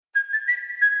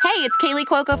Hey, it's Kaylee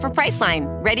Cuoco for Priceline.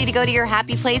 Ready to go to your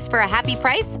happy place for a happy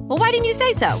price? Well, why didn't you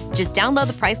say so? Just download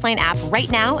the Priceline app right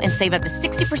now and save up to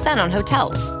 60% on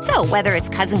hotels. So whether it's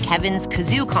Cousin Kevin's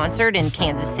Kazoo Concert in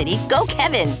Kansas City, go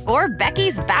Kevin, or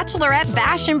Becky's Bachelorette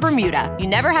Bash in Bermuda, you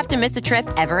never have to miss a trip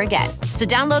ever again. So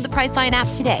download the Priceline app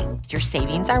today. Your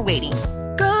savings are waiting.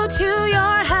 Go to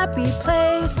your happy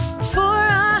place for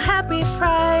a happy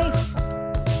price.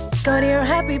 Go to your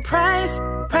happy price,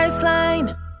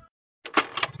 Priceline.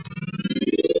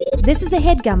 This is a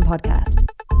HeadGum podcast.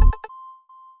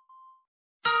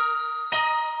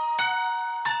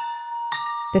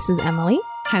 This is Emily,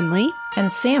 Henley,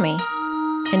 and Sammy,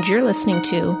 and you're listening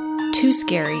to Too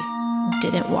Scary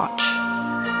Didn't Watch.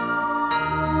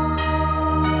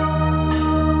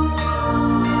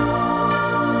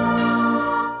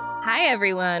 Hi,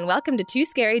 everyone. Welcome to Too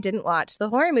Scary Didn't Watch, the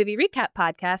horror movie recap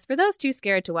podcast for those too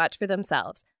scared to watch for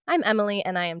themselves. I'm Emily,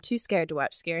 and I am too scared to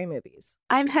watch scary movies.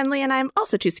 I'm Henley, and I'm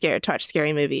also too scared to watch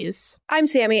scary movies. I'm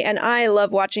Sammy, and I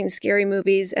love watching scary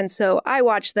movies, and so I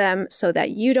watch them so that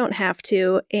you don't have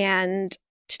to. And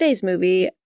today's movie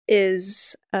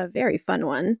is a very fun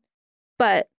one.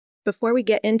 But before we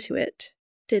get into it,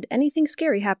 did anything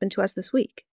scary happen to us this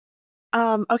week?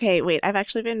 Okay, wait. I've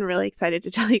actually been really excited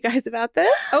to tell you guys about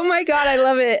this. Oh my God, I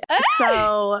love it.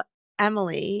 So,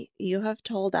 Emily, you have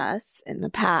told us in the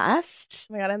past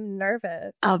Oh my God, I'm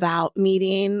nervous. about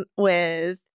meeting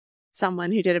with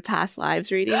someone who did a past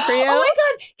lives reading for you. Oh my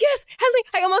God, yes, Henley.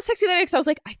 I almost texted you that because I was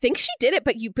like, I think she did it,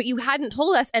 but you hadn't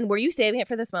told us. And were you saving it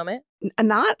for this moment?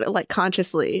 Not like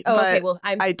consciously. Oh, but okay. Well,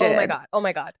 I did. Oh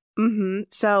my God. Mm-hmm.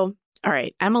 So, all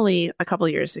right, Emily, a couple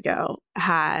years ago,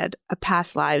 had a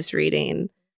past lives reading.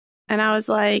 And I was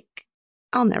like,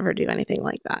 I'll never do anything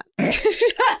like that.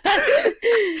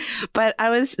 But I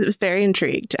was very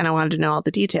intrigued and I wanted to know all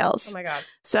the details. Oh my God.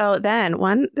 So then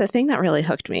the thing that really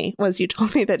hooked me was you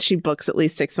told me that she books at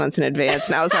least 6 months in advance.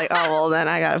 And I was like, oh, well, then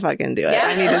I got to fucking do it. Yeah,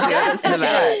 I need to see what this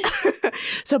is about.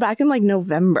 So back in like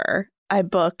November, I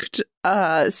booked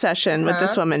a session with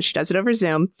this woman. She does it over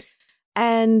Zoom.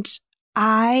 And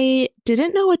I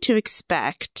didn't know what to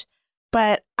expect.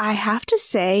 But I have to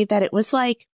say that it was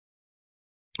like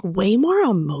way more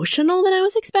emotional than I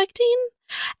was expecting.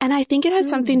 And I think it has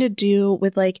something to do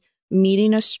with like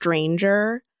meeting a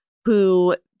stranger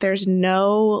who there's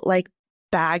no like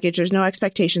baggage, there's no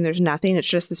expectation, there's nothing. It's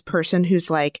just this person who's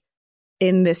like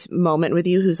in this moment with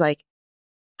you who's like,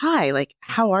 hi, like,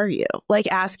 how are you? Like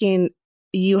asking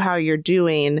you how you're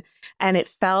doing. And it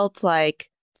felt like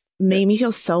made me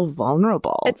feel so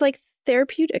vulnerable. It's like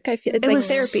therapeutic. I feel it's like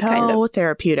therapy so kind of.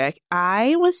 Therapeutic.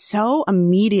 I was so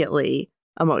immediately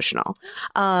emotional.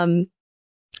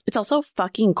 It's also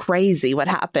fucking crazy what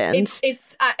happens.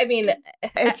 It's I mean,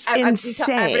 it's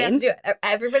insane. Everybody has to do it.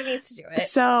 Everybody needs to do it.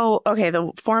 So, okay,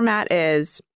 the format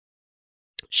is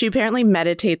she apparently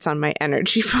meditates on my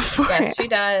energy before. Yes, she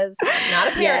does. Not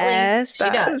apparently. Yes, she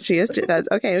does. She does.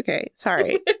 Okay.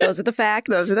 Sorry. Those are the facts.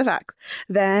 Those are the facts.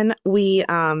 Then we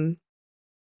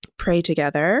pray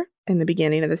together in the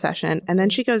beginning of the session. And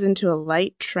then she goes into a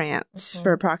light trance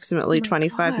for approximately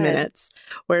 25 minutes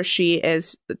where she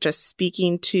is just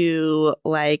speaking to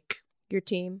like Your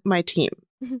team. My team.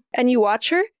 And you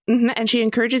watch her? Mm-hmm. And she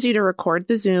encourages you to record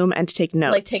the Zoom and to take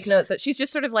notes. Like take notes. She's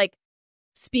just sort of like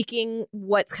speaking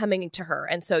what's coming to her.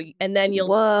 And so, and then you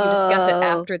discuss it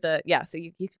after so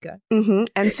you could go. Mm-hmm.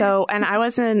 And so, and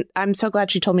I'm so glad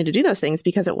she told me to do those things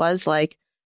because it was like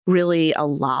really a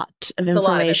lot of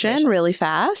information really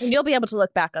fast. And you'll be able to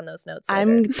look back on those notes later.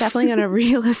 I'm definitely going to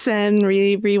re-listen,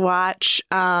 rewatch.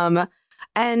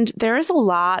 And there is a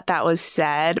lot that was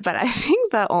said, but I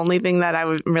think the only thing that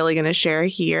I'm really going to share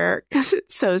here, because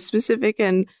it's so specific,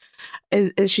 and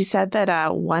is she said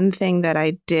that one thing that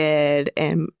I did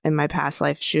in my past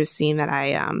life, she was seeing that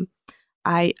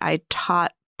I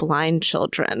taught blind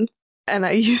children, and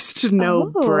I used to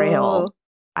know Braille.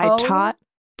 I taught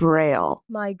Braille.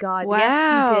 My God. Wow.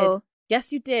 Yes, you did.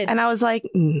 Yes, you did. And I was like,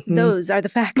 those are the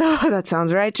facts. Oh, that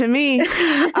sounds right to me.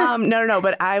 No.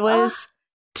 But I was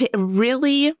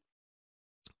really,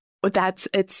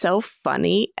 it's so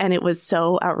funny. And it was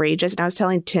so outrageous. And I was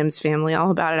telling Tim's family all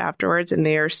about it afterwards. And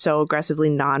they are so aggressively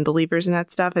non-believers in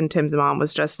that stuff. And Tim's mom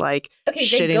was just like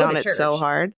shitting on it so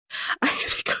hard. I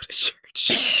had to go to church.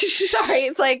 Sorry.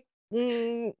 It's like,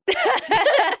 that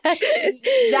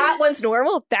one's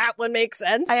normal. That one makes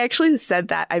sense. I actually said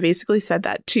that. I basically said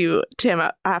that to Tim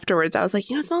afterwards. I was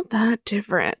like, it's not that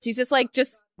different. She's just like,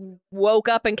 woke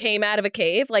up and came out of a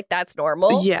cave. Like, that's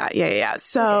normal. Yeah.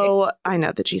 So I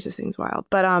know the Jesus thing's wild,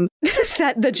 but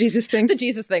the Jesus thing. The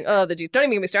Jesus thing. Oh, the Jesus. Don't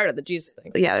even get me started on the Jesus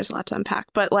thing. Yeah, there's a lot to unpack.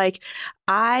 But like,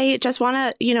 I just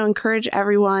want to, encourage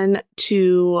everyone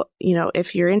to,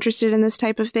 if you're interested in this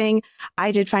type of thing,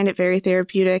 I did find it very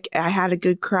therapeutic. I had a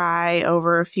good cry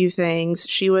over a few things.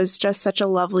 She was just such a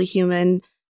lovely human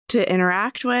to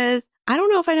interact with. I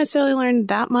don't know if I necessarily learned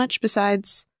that much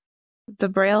besides the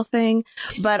Braille thing,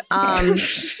 but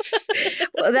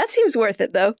well, that seems worth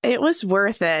it though. It was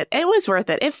worth it.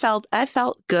 I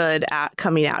felt good at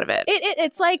coming out of it.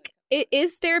 It's like, it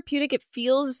is therapeutic. It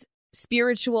feels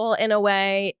spiritual in a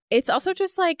way. It's also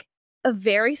just like a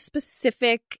very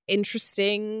specific,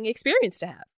 interesting experience to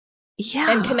have.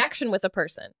 Yeah. And connection with a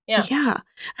person. Yeah. Yeah.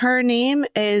 Her name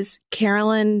is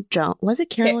Carolyn Jones. Was it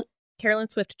Carolyn? Carolyn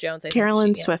Swift Jones.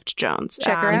 Carolyn Swift Jones.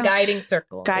 Check her out. Guiding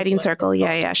Circle. Guiding Circle.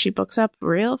 Yeah. She books up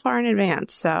real far in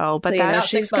advance. So, but about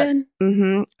 6 months.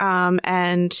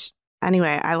 And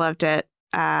anyway, I loved it.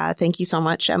 Thank you so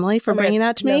much, Emily, for bringing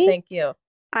that to me. No, thank you.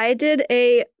 I did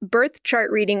a birth chart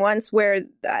reading once where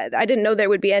I didn't know there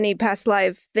would be any past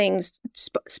life things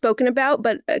spoken about,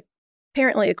 but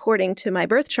apparently, according to my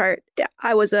birth chart,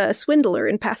 I was a swindler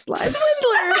in past lives.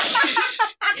 Swindler!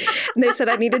 And they said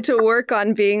I needed to work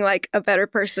on being like a better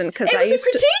person because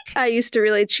I used to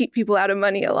really cheat people out of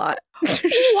money a lot.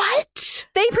 What?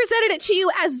 They presented it to you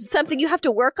as something you have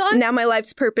to work on? Now my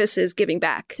life's purpose is giving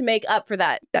back. To make up for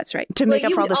that. That's right. To make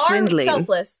up for all the swindling.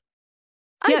 Selfless.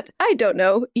 Yeah. I don't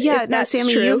know. Yeah, if no, that's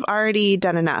Sammy, true. you've already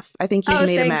done enough. I think you've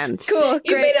made thanks. amends. Cool.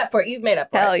 You've Great. made up for it.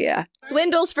 Hell yeah.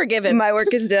 Swindle's forgiven. My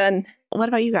work is done. What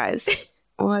about you guys?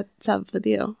 What's up with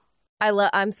you?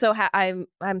 I'm so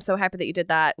happy that you did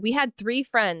that. We had 3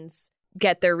 friends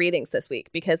get their readings this week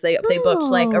because they booked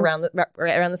like around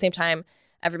the same time.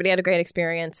 Everybody had a great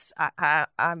experience.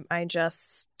 I'm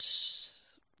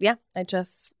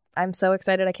so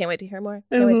excited. I can't wait to hear more.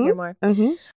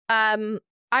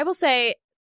 I will say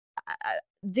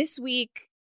this week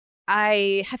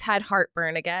I have had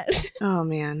heartburn again. Oh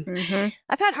man. Mm-hmm.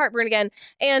 I've had heartburn again,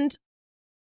 and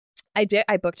I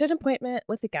booked an appointment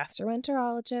with a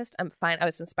gastroenterologist. I'm fine. I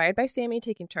was inspired by Sammy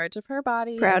taking charge of her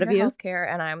body, proud and of her you.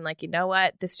 healthcare, and I'm like, you know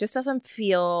what? This just doesn't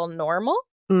feel normal.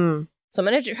 Mm. So I'm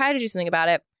going to try to do something about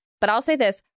it. But I'll say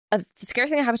this: the scary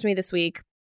thing that happened to me this week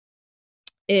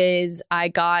is I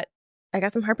got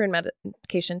some heartburn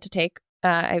medication to take.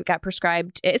 I got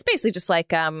prescribed. It's basically just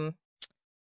like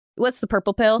what's the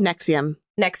purple pill? Nexium.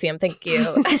 Nexium, thank you.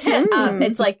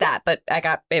 It's like that, but I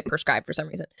got it prescribed for some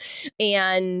reason.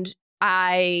 And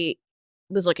I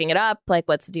was looking it up, like,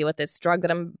 what's the deal with this drug that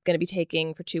I'm going to be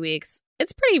taking for 2 weeks?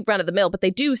 It's pretty run of the mill, but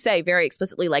they do say very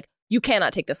explicitly, like, you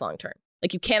cannot take this long term.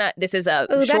 Like, you cannot, this is a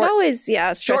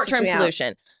short-term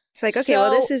solution. It's like, okay, well,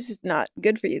 this is not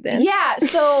good for you then. Yeah,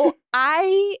 so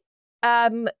I,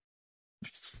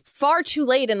 far too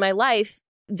late in my life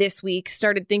this week,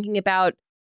 started thinking about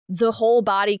the whole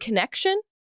body connection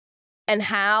and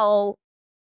how,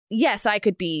 yes, I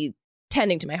could be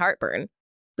tending to my heartburn,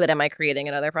 but am I creating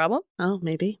another problem? Oh,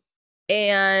 maybe.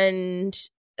 And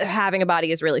having a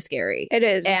body is really scary. It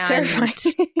is. It's terrifying.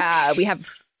 We have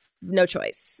no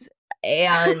choice.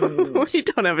 And we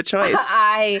don't have a choice.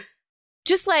 I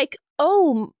just like,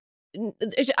 I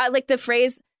like the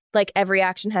phrase, like, every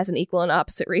action has an equal and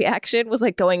opposite reaction was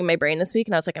like going in my brain this week.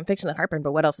 And I was like, I'm fixing that heartburn,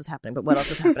 but what else is happening?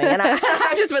 And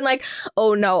I've just been like,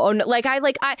 oh no. Like, I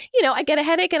get a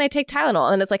headache and I take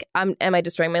Tylenol and it's like, am I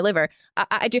destroying my liver?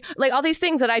 I do like all these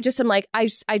things that I just am like, I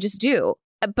just do.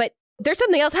 But there's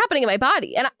something else happening in my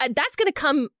body. And that's going to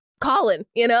come calling,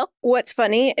 What's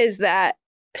funny is that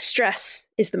stress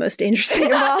is the most dangerous thing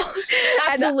of all.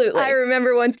 Absolutely. And I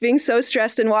remember once being so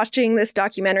stressed and watching this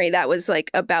documentary that was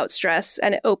like about stress,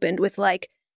 and it opened with like,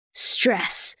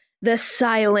 stress, the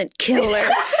silent killer.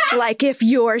 Like, if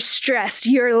you're stressed,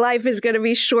 your life is going to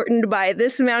be shortened by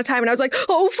this amount of time. And I was like,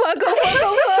 oh fuck,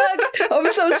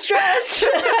 I'm so stressed.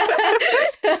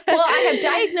 Well, I have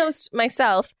diagnosed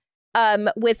myself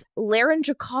with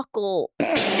laryngococcal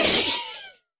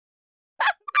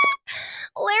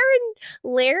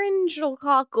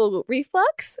laryngococcal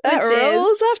reflux, that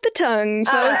rolls off the tongue,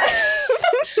 folks.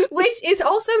 Which is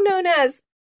also known as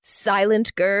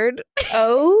silent GERD.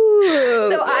 Oh,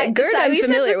 so GERD I'm we said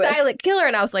familiar the with. silent killer,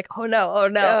 and I was like, oh no.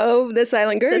 Oh, the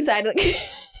silent GERD. The silent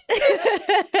But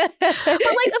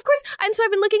like, of course, and so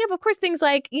I've been looking up, of course, things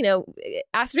like,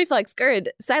 acid reflux, GERD,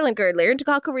 silent GERD,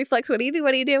 laryngococcal reflux. What do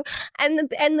you do? And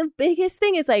the biggest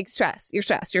thing is like stress. You're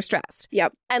stressed.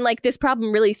 Yep. And like, this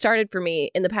problem really started for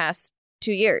me in the past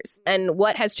 2 years. And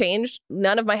what has changed?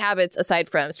 None of my habits aside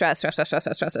from stress. And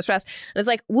it's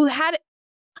like, well,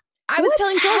 I was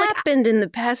telling Joel, like, happened in the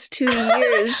past 2 years?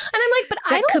 and I'm like, but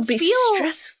I don't could be feel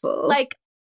stressful. like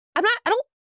I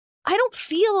don't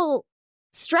feel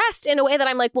stressed in a way that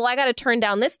I'm like, well, I got to turn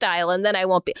down this dial and then I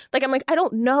won't be like, I'm like, I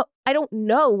don't know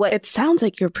what It sounds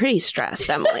like you're pretty stressed,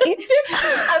 Emily.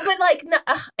 but like, no,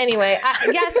 anyway,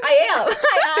 yes, I am.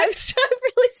 I'm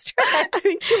really stressed. I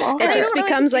think you are. it just know what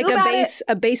becomes to do like about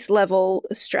a base level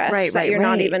stress that you're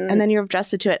not even. And then you're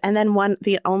adjusted to it. And then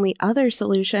the only other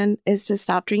solution is to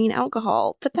stop drinking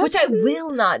alcohol. But that's which I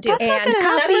will not do. That's not and gonna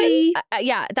happen. coffee.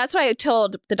 That's what I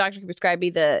told the doctor who prescribed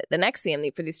me the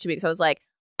Nexium for these 2 weeks. I was like,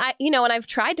 and I've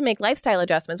tried to make lifestyle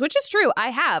adjustments, which is true.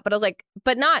 I have, but I was like,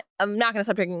 I'm not going to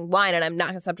stop drinking wine and I'm not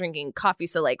going to stop drinking coffee.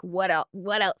 So like, what else?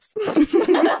 What else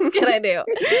can I do?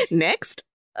 Next.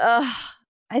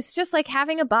 It's just like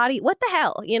having a body. What the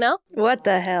hell, What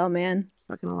the hell, man?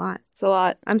 Fucking a lot. It's a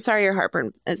lot. I'm sorry your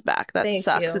heartburn is back. That Thank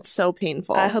sucks. you. It's so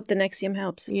painful. I hope the Nexium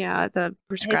helps. Yeah, the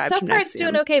prescribed So far it's Nexium.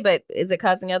 doing okay, but is it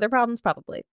causing other problems?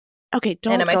 Probably. Okay,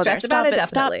 don't And am I go there. stressed about Stop it?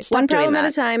 Definitely. Stop One doing problem that.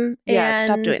 at a time. Yeah,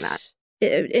 stop and doing that.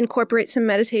 Incorporate some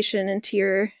meditation into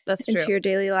your That's true. your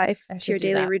daily life, I to should your do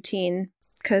daily that. routine,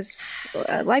 because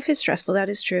life is stressful. That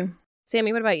is true.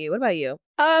 Sammy, what about you?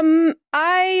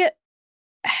 I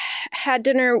had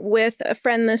dinner with a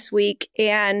friend this week,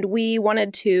 and we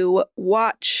wanted to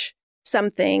watch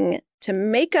something to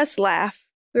make us laugh.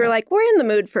 We were like, we're in the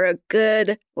mood for a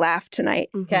good laugh tonight.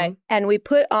 Okay. And we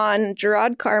put on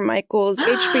Gerard Carmichael's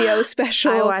HBO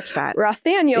special, I watched that.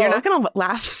 Rothaniel. You're not going to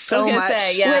laugh so I was gonna much.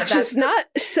 say, yeah, which is not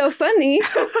so funny.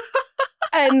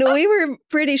 And we were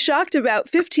pretty shocked about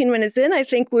 15 minutes in. I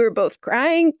think we were both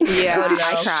crying. Yeah, Oh, no.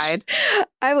 I cried.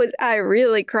 I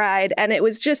really cried. And it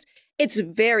was just, it's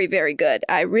very, very good.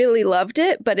 I really loved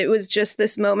it. But it was just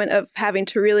this moment of having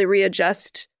to really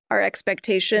readjust our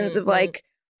expectations of like,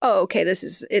 oh, okay, this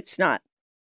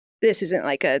isn't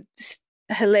like a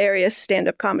hilarious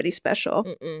stand-up comedy special.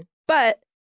 Mm-mm. But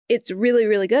it's really,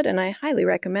 really good. And I highly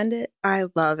recommend it. I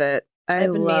love it. I've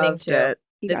been meaning loved to. it.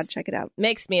 You This- gotta check it out.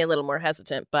 Makes me a little more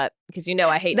hesitant, but because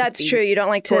I hate That's to be true. You don't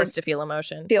like to forced to feel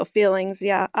emotion. feel feelings.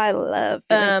 Yeah, I love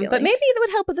feeling But maybe feelings. that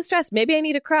would help with the stress. Maybe I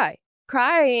need to cry.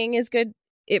 Crying is good.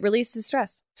 It releases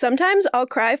stress. Sometimes I'll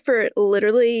cry for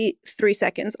literally 3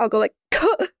 seconds. I'll go like,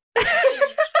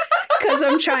 because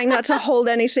I'm trying not to hold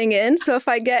anything in. So if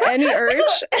I get any urge,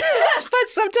 but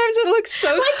sometimes it looks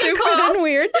so stupid cough. and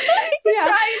weird.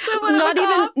 Yeah,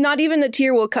 not even a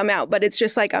tear will come out, but it's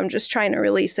just like I'm just trying to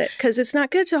release it because it's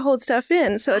not good to hold stuff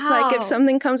in. So it's like Wow. if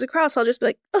something comes across, I'll just be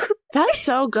like, That's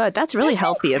so good. That's really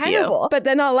healthy of you. Incredible. but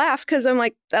then I'll laugh because I'm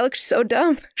like, that looks so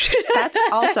dumb. That's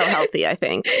also healthy, I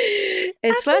think. It's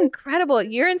That's fun. incredible.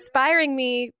 You're inspiring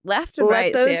me left and Let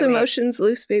right. those Sammy. emotions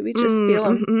loose, baby. Just feel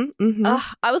them.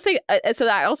 I will say so.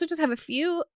 I also just have a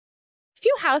few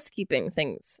housekeeping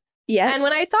things. Yes. And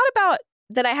when I thought about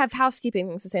that, I have housekeeping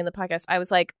things to say in the podcast. I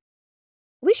was like,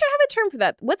 we should have a term for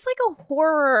that. What's like a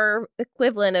horror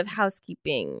equivalent of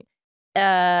housekeeping?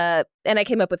 And I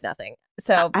came up with nothing.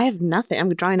 So I have nothing.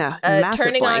 I'm drawing a massive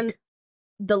turning blank. on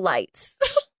the lights.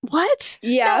 What?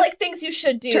 yeah. No, like things you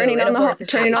should do. Turning in on a the horror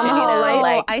turning on the situation. hall light.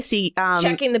 Like I see.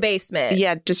 checking the basement.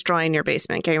 Yeah, destroying your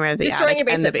basement, getting rid of the Destroying your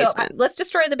attic and basement. the So basement. let's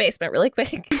destroy the basement really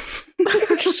quick.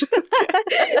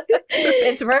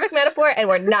 It's a perfect metaphor, and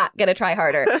we're not going to try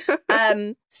harder.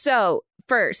 So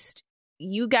first,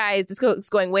 you guys, this is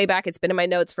going way back. It's been in my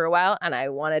notes for a while, and I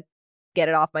want to get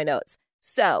it off my notes.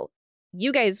 So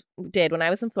you guys did, when I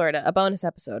was in Florida, a bonus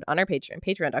episode on our Patreon,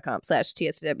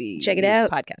 patreon.com/TSW. Check it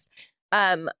out.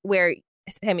 Podcast. Where,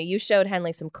 Sammy, you showed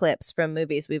Henley some clips from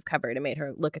movies we've covered and made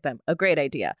her look at them. A great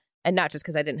idea. And not just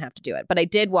because I didn't have to do it, but I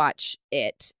did watch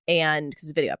it, and because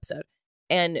it's a video episode.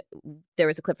 And there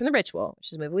was a clip from The Ritual,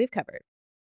 which is a movie we've covered.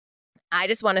 I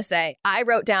just want to say, I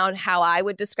wrote down how I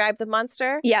would describe the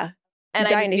monster. Yeah. And I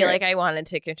Dying just to feel hear like I wanted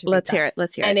to contribute. Let's that. hear it.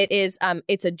 Let's hear And it. it is,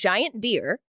 it's a giant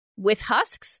deer with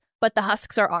husks, but the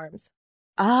husks are arms.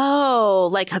 Oh,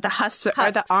 like the husks or the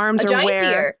Husks. arms a are giant where?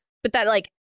 deer, but that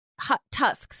like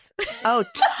tusks. Oh,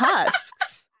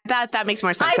 tusks. That makes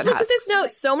more sense I've than looked husks. at this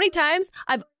note so many times.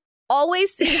 I've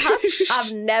always seen husks.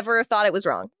 I've never thought it was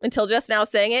wrong until just now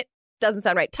saying it. Doesn't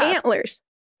sound right. Tusks. Antlers.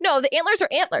 No, the antlers are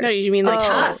antlers. No, you mean like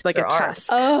Oh. tusks, like a Or arms. tusk.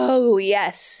 Oh,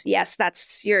 yes. Yes,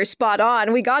 you're spot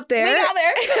on. We got there. We got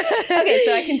there. Okay,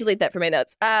 so I can delete that from my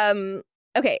notes.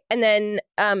 Okay, and then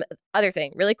other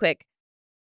thing, really quick.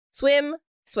 Swim,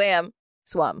 swam,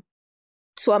 swum.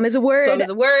 Swum is a word. Swum is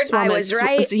a word. I was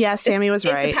right. Yeah, Sammy was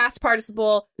It's right. the past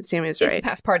participle. Sammy was It's right. the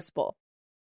past participle.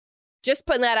 Just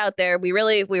putting that out there. We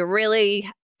really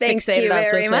Thank fixated you on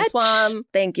very Swift much. Swam.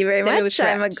 Thank you very Sammy was much.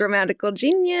 I'm a correct. grammatical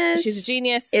genius. She's a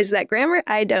genius. Is that grammar?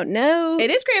 I don't know. It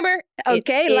is grammar.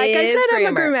 Okay, It like I is said, I'm a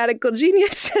grammar. grammatical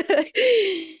genius.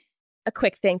 A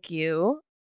quick thank you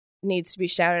needs to be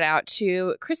shouted out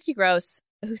to Christy Gross,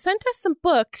 who sent us some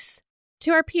books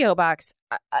to our P.O. box.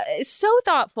 So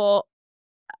thoughtful.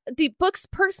 The books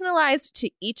personalized to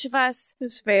each of us.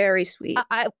 It's very sweet.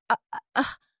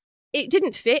 It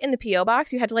didn't fit in the P.O.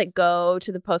 box. You had to like go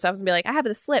to the post office and be like, I have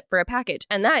the slip for a package.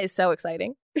 And that is so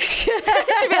exciting.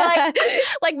 To be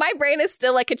like my brain is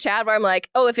still like a Chad where I'm like,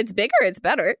 oh, if it's bigger, it's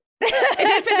better. It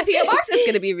didn't fit the P.O. box. It's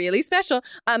going to be really special.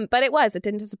 But it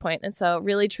didn't disappoint. And so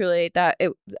really, truly They're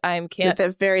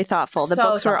very thoughtful. The So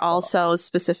books were thoughtful. also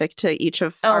specific to each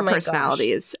of Oh our my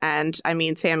personalities. And I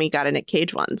mean, Sammy got a Nick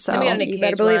Cage one. So I got a Nick you Cage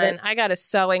better believe one. it. I got a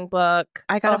sewing book.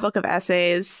 I got a book of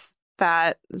essays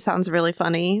that sounds really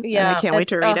funny. Yeah, and I can't wait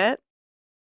to read it.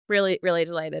 Really, really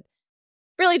delighted.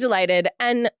 Really delighted.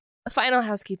 And final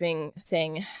housekeeping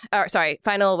thing.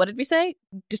 Final, what did we say?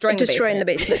 Destroying the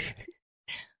basement.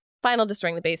 Final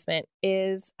Destroying the Basement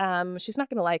is, she's not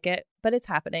going to like it, but it's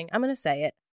happening. I'm going to say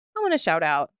it. I want to shout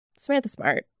out Samantha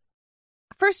Smart.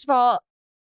 First of all,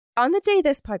 on the day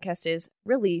this podcast is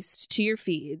released to your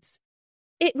feeds,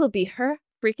 it will be her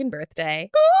freaking birthday.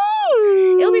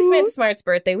 It'll be Samantha Smart's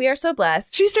birthday. We are so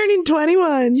blessed. She's turning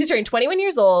 21. She's turning 21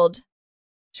 years old.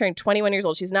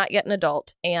 She's not yet an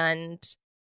adult, and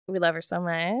we love her so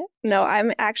much. No,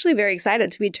 I'm actually very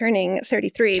excited to be turning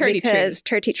 33 because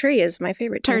Turty Tree is my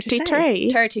favorite term to say.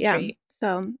 Turty Yeah. tree.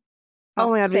 So,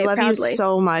 Oh my God, we say it love proudly. you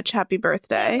so much. Happy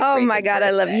birthday. Oh Great my God,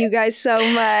 I love birthday. you guys so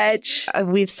much.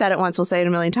 We've said it once, we'll say it a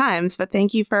million times, but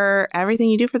thank you for everything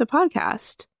you do for the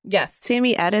podcast. Yes.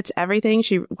 Sammy edits everything.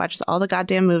 She watches all the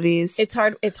goddamn movies. It's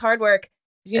hard. It's hard work.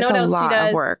 You know It's what a else she lot does?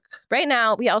 of work. Right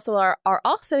now, we also are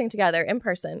all sitting together in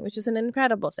person, which is an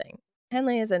incredible thing.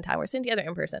 Henley is in town. We're sitting together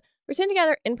in person. We're sitting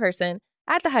together in person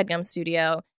at the HeadGum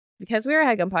studio because we're a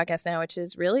HeadGum podcast now, which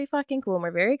is really fucking cool. And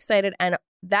we're very excited. And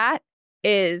that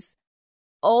is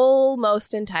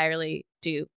almost entirely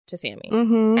due to Sammy.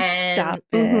 Mm-hmm. And Stop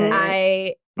Mhm.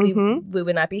 it. we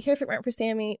would not be here if it weren't for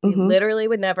Sammy. We Mhm. literally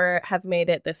would never have made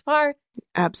it this far.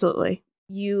 Absolutely.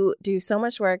 You do so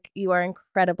much work. You are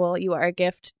incredible. You are a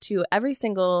gift to every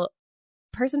single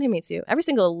person who meets you, every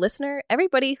single listener,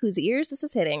 everybody whose ears this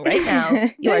is hitting right now.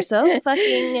 You are so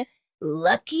fucking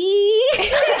lucky.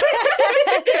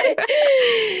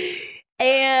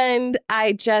 And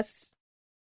I just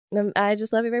love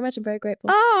you very much. I'm very grateful.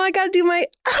 Oh, I got to do my...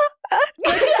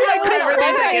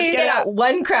 Get out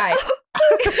one cry.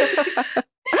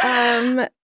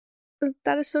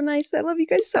 That is so nice. I love you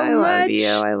guys so I much. love you.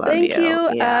 I love Thank you. you.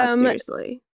 Yeah,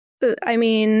 seriously. I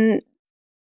mean,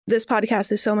 this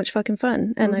podcast is so much fucking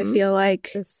fun. And I Mhm. feel like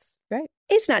It's great.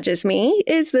 it's not just me.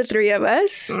 It's the three of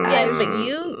us. Yes, but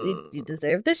you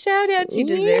deserve the shout out. You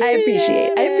deserve. I the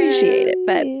appreciate it.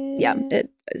 But Mm. yeah,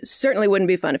 it certainly wouldn't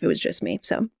be fun if it was just me.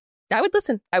 So I would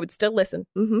listen. I would still listen.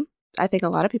 Mm-hmm. I think a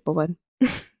lot of people would.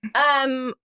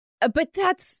 But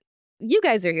that's, you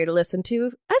guys are here to listen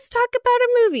to us talk about a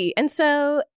movie. And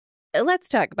so let's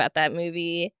talk about that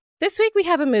movie. This week we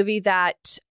have a movie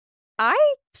that I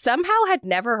somehow had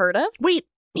never heard of. Wait,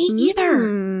 me either.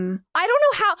 Mm. I don't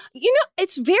know how,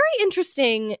 it's very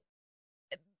interesting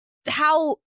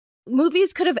how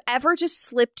movies could have ever just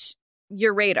slipped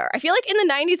your radar. I feel like in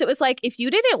the 90s, it was like, if you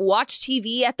didn't watch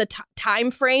TV at the time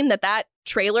frame that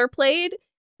trailer played,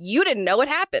 you didn't know what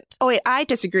happened. Oh, wait, I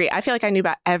disagree. I feel like I knew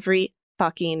about every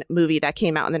fucking movie that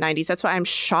came out in the 90s. That's why I'm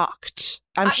shocked.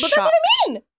 I'm But shocked. that's what I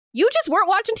mean. You just weren't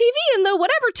watching TV in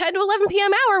the 10 to 11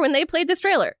 p.m. hour when they played this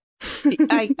trailer.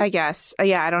 I guess.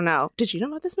 Yeah, I don't know. Did you know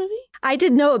about this movie? I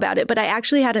did know about it, but I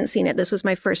actually hadn't seen it. This was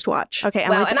my first watch. Okay,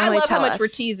 Wow, and I Emily, love how tell much us. we're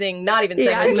teasing, not even saying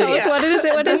Yeah, the tell movie. us what it is.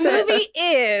 What The is it? movie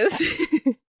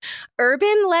is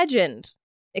Urban Legend.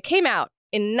 It came out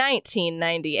in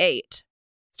 1998.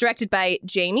 It's directed by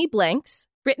Jamie Blanks,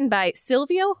 written by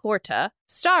Silvio Horta,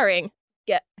 starring,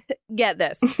 get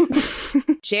this,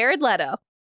 Jared Leto,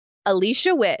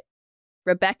 Alicia Witt,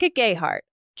 Rebecca Gayheart,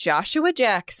 Joshua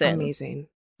Jackson, Amazing.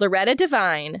 Loretta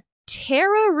Devine,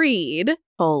 Tara Reid,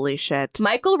 Holy shit.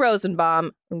 Michael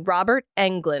Rosenbaum, Robert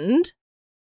Englund,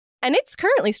 and it's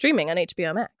currently streaming on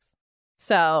HBO Max.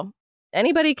 So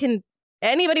anybody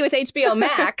with HBO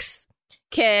Max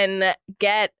can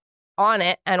get on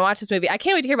it and watch this movie. I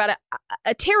can't wait to hear about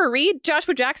it. Tara Reid,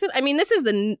 Joshua Jackson. I mean, this is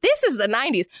the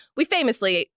 90s. We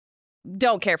famously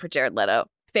don't care for Jared Leto.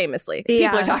 Famously,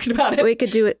 people are talking about it. We could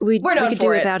do it. We known could for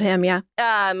do it. without him. Yeah.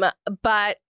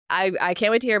 But I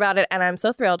can't wait to hear about it, and I'm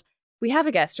so thrilled. We have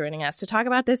a guest joining us to talk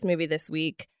about this movie this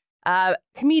week.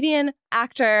 Comedian,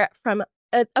 actor from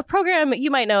a program you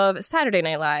might know of, Saturday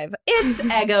Night Live. It's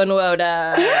Ego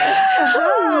Nwodim.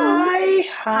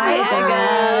 Hi, Ego.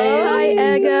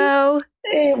 Hi, Ego.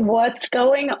 Hey, what's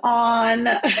going on?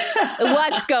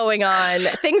 What's going on?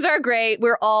 Things are great.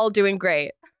 We're all doing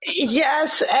great.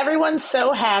 Yes, everyone's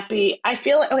so happy. I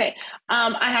feel like, okay,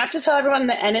 I have to tell everyone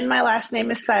the N in my last name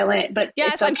is silent, but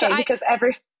yes, it's okay because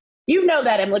you know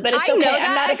that, Emily, but it's okay. I know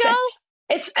that, Ego.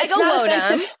 It's Ego not Nwodim.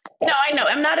 offensive. No, I know.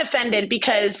 I'm not offended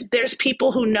because there's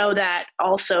people who know that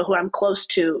also who I'm close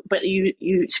to, but you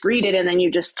read it and then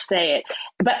you just say it.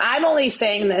 But I'm only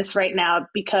saying this right now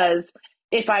because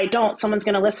if I don't, someone's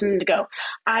going to listen and go,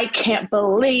 I can't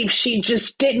believe she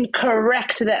just didn't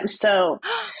correct them. So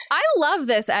I love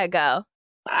this, Ego.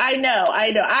 I know.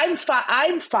 I'm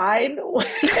fine. No,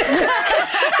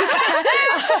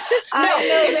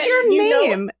 it's your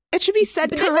name. It should be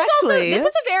said correctly. This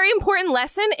is a very important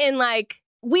lesson in, like,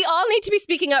 we all need to be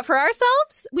speaking up for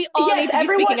ourselves. We all need to be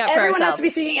speaking up for ourselves. Everyone has to be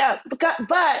speaking up.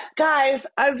 But guys,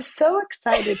 I'm so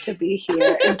excited to be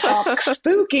here and talk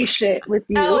spooky shit with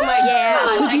you. Oh my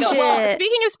gosh. Spooky shit. Well,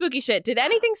 speaking of spooky shit, did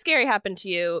anything scary happen to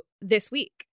you this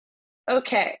week?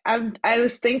 Okay, I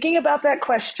was thinking about that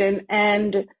question,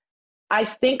 and I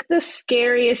think the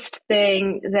scariest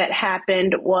thing that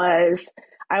happened was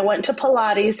I went to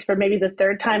Pilates for maybe the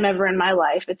third time ever in my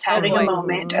life. It's having a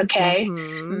moment, okay?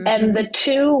 Mm-hmm. And the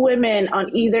two women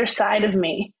on either side of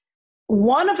me,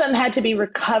 one of them had to be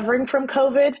recovering from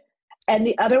COVID, and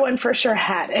the other one for sure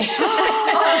had it.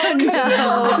 Oh, no.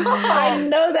 I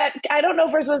know that. I don't know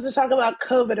if we're supposed to talk about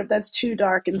COVID, if that's too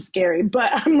dark and scary, but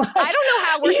I'm like, I don't know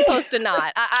how we're supposed to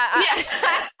not.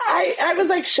 I was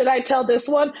like, should I tell this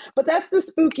one? But that's the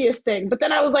spookiest thing. But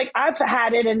then I was like, I've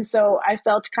had it, and so I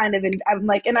felt kind of, I'm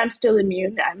like, and I'm still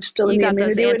immune. I'm still You immune. got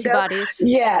those antibodies.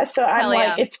 Yeah, so I'm Hell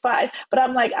like, yeah. it's fine. But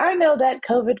I'm like, I know that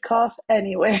COVID cough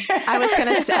anyway. I was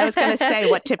gonna say,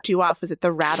 what tipped you off? Was it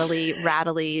the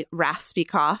rattly, raspy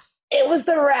cough? It was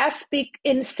the raspy,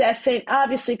 incessant,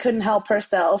 obviously couldn't help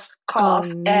herself cough.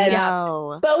 Oh, and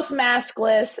no. both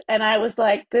maskless. And I was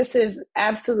like, this is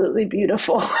absolutely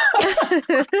beautiful.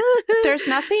 There's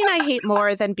nothing I hate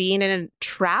more than being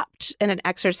trapped in an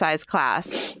exercise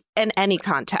class in any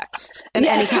context.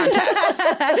 Any context.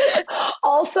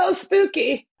 Also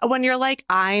spooky. When you're like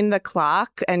eyeing the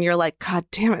clock and you're like, God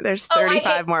damn it, there's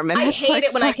 35 more minutes. I hate like,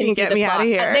 it when I can see get the me clock. out of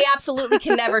here. They absolutely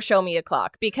can never show me a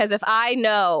clock because if I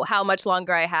know how much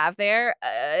longer I have there,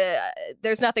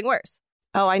 there's nothing worse.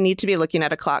 Oh, I need to be looking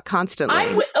at a clock constantly.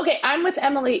 I'm with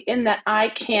Emily in that I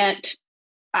can't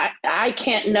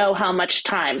know how much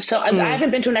time. So I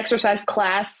haven't been to an exercise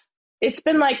class. It's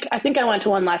been like, I think I went to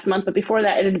one last month, but before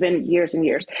that it had been years and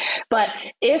years. But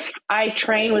if I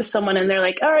train with someone and they're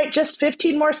like, all right, just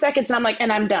 15 more seconds, and I'm like,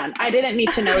 and I'm done. I didn't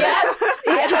need to know that.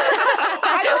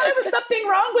 I thought it was something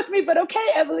wrong with me, but okay,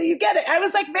 Emily, you get it. I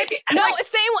was like, maybe. I'm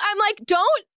like,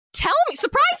 don't tell me,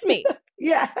 surprise me.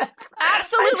 Yes.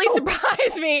 Absolutely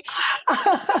surprise me.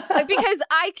 Because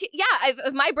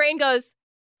if my brain goes,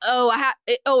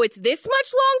 it's this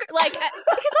much longer? Like,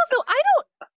 because also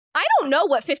I don't know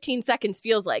what 15 seconds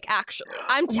feels like, actually.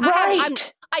 I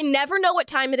never know what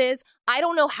time it is. I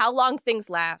don't know how long things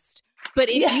last. But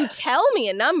if you tell me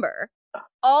a number,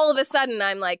 all of a sudden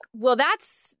I'm like, well,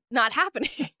 that's not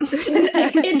happening.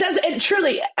 It doesn't.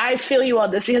 Truly, I feel you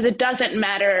on this because it doesn't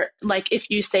matter, like, if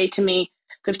you say to me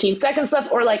 15 seconds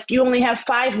left or like you only have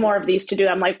 5 more of these to do.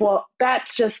 I'm like, well,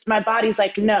 that's just, my body's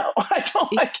like, no, I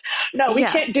don't like, no, we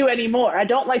can't do any more. I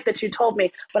don't like that you told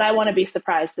me, but I want to be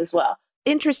surprised as well.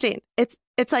 Interesting. It's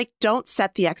like, don't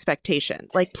set the expectation.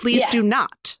 Like, please do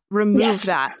not remove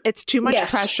that. It's too much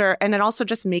pressure. And it also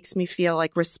just makes me feel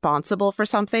like responsible for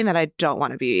something that I don't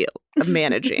want to be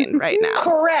managing right now.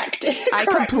 Correct. I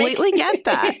completely get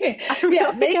that.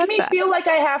 Make me feel like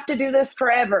I have to do this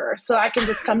forever so I can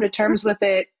just come to terms with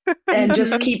it and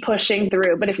just keep pushing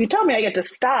through. But if you tell me I get to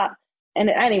stop, and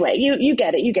anyway, you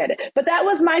get it. But that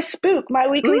was my spook. My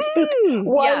weekly spook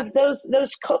was those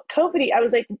COVID. I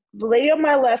was like, the lady on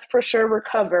my left for sure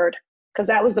recovered because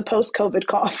that was the post-COVID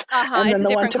cough. And then it's a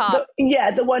different cough.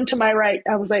 The one to my right,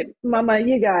 I was like, Mama,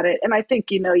 you got it. And I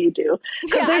think you know you do.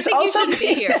 Yeah, I think you shouldn't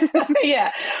be here.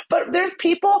 Yeah. But there's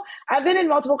people, I've been in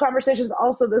multiple conversations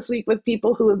also this week with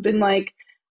people who have been like,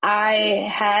 I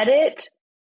had it,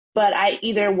 but I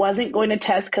either wasn't going to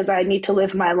test because I need to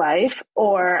live my life,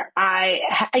 or I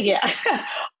had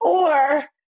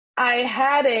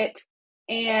it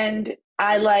and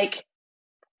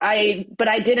but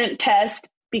I didn't test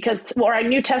because, or I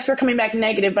knew tests were coming back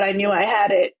negative, but I knew I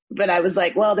had it, but I was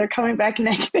like, well, they're coming back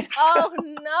negative. So.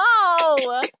 Oh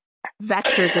no.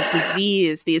 vectors of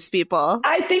disease, these people.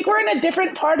 I think we're in a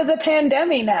different part of the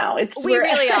pandemic now. We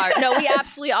really are. No, we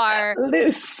absolutely are.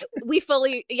 Loose. We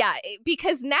fully,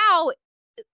 because now,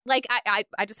 like, I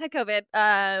just had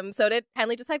COVID. So did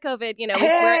Henley. Just had COVID. You know,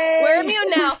 we're immune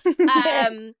now.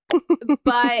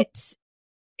 But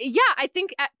yeah, I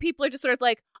think people are just sort of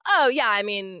like, oh yeah, I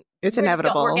mean, it's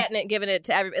inevitable. We're giving it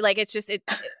to everybody. Like, it's just and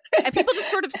people just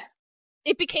sort of.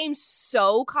 It became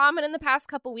so common in the past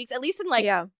couple weeks, at least in like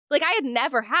I had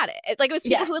never had it. Like, it was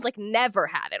people who had like never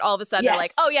had it. All of a sudden, they're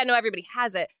like, oh yeah, no, everybody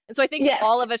has it. And so I think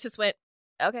all of us just went,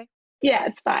 okay. Yeah,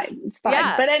 it's fine. It's fine.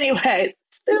 Yeah. But anyway,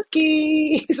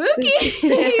 spooky.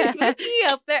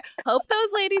 Up there. Hope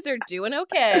those ladies are doing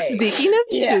okay. Speaking of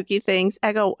spooky things,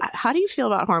 Ego, how do you feel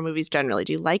about horror movies generally?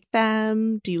 Do you like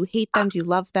them? Do you hate them? Do you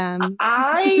love them?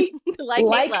 I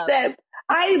like them.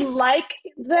 I like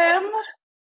them.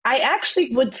 I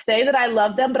actually would say that I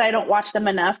love them, but I don't watch them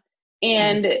enough.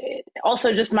 And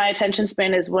also just my attention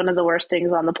span is one of the worst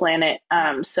things on the planet.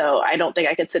 So I don't think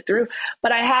I could sit through.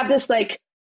 But I have this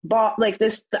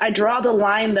I draw the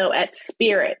line though at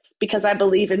spirits because I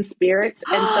believe in spirits.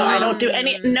 And so I don't do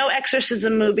no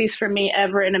exorcism movies for me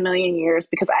ever in a million years,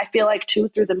 because I feel like through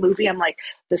the movie, I'm like,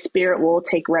 the spirit will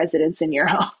take residence in your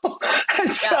home.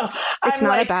 And so it's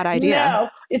not a bad idea. No,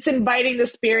 it's inviting the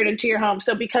spirit into your home.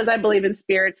 So because I believe in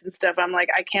spirits and stuff, I'm like,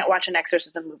 I can't watch an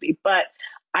exorcism movie, but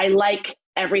I like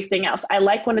everything else. I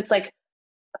like when it's like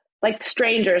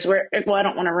Strangers, where, well, I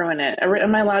don't want to ruin it.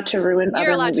 Am I allowed to ruin You're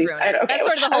other allowed movies? to ruin it. Okay. That's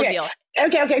sort of the whole deal.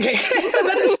 Okay.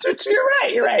 You're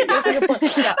right.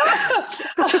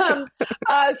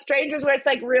 Strangers, where it's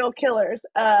like real killers.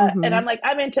 And I'm like,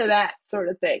 I'm into that sort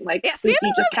of thing. Like, Sammy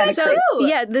just kind of so,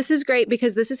 yeah, this is great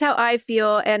because this is how I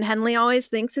feel. And Henley always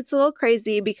thinks it's a little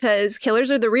crazy because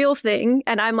killers are the real thing.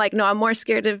 And I'm like, no, I'm more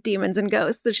scared of demons and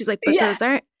ghosts. So she's like, but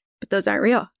those aren't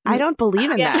real. I don't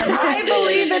believe in that. I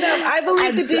believe in them. I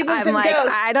believe the demons I'm and like,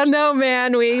 ghosts. I don't know,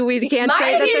 man. We can't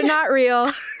say that they're not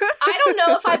real. I don't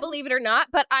know if I believe it or not,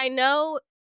 but I know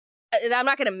that I'm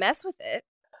not going to mess with it.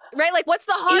 Right? Like, what's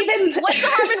the harm? What's the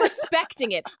harm in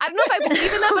respecting it? I don't know if I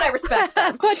believe in them, but I respect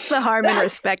them. What's the harm in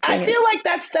respecting it? I feel like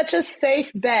that's such a safe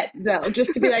bet, though,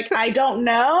 just to be like, I don't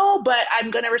know, but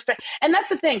I'm going to respect. And that's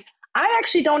the thing. I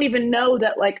actually don't even know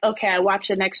that, like, okay, I watched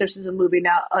an exorcism movie,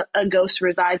 now a ghost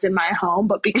resides in my home,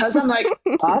 but because I'm like,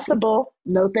 possible,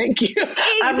 no thank you. Exactly.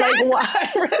 I'm like,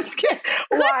 why risk it?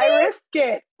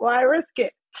 Why risk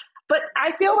it? But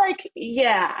I feel like,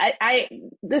 I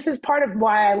this is part of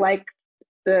why I like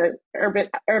the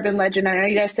urban legend. I know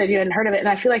you guys said you hadn't heard of it, and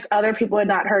I feel like other people had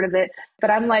not heard of it,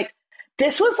 but I'm like,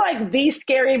 this was like the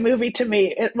scary movie to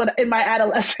me in my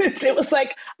adolescence. It was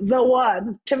like the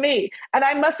one to me. And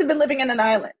I must have been living in an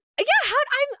island. Yeah,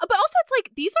 but also it's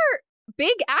like, these are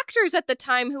big actors at the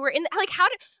time who were in, like,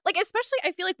 especially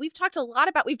I feel like we've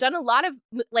done a lot of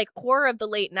like horror of the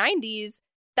late 90s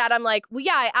that I'm like, well,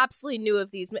 yeah, I absolutely knew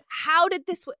of these. How did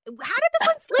this one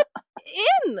slip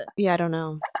in? Yeah, I don't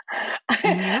know.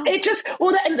 It just,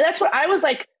 that's what I was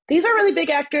like, these are really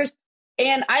big actors.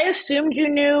 And I assumed you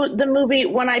knew the movie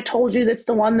when I told you that's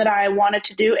the one that I wanted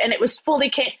to do. And it was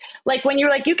fully, like, when you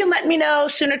were like, you can let me know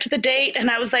sooner to the date. And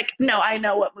I was like, no, I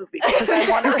know what movie, because I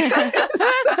want to.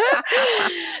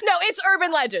 No, it's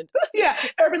Urban Legend. Yeah,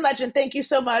 Urban Legend. Thank you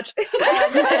so much. And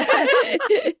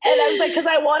I was like, because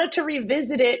I wanted to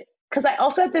revisit it, because I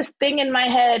also had this thing in my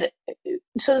head.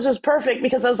 So this was perfect,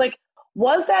 because I was like,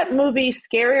 was that movie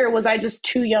scary, or was I just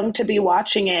too young to be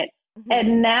watching it? Mm-hmm.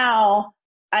 And now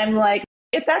I'm like,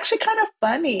 it's actually kind of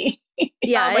funny.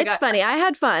 Yeah, it's funny. I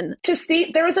had fun. To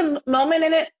see, there was a moment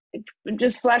in it,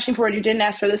 just flashing forward, you didn't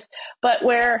ask for this, but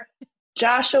where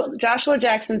Joshua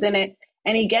Jackson's in it,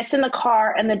 and he gets in the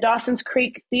car, and the Dawson's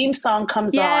Creek theme song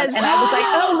comes on. And I was like,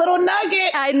 oh, little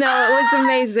nugget. I know, it was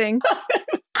amazing.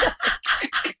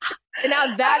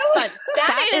 Now that's fun.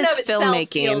 That in and of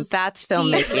filmmaking. That's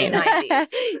filmmaking. 90s.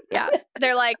 Yeah.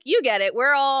 They're like, you get it.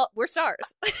 We're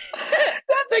stars. That's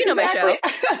exactly. My show.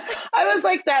 I was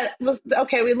like, that was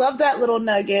okay. We love that little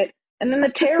nugget. And then the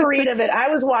Tara Reid of it, I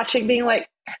was watching being like,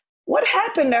 what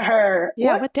happened to her?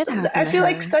 Yeah, what did happen? I feel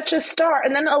like such a star.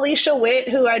 And then Alicia Witt,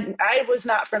 who I was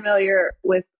not familiar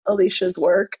with Alicia's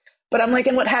work, but I'm like,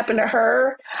 and what happened to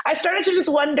her? I started to just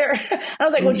wonder. I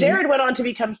was like, well, Jared went on to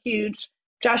become huge.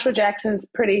 Joshua Jackson's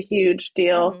pretty huge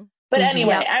deal. Mm-hmm. But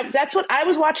anyway, that's what I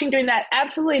was watching doing that.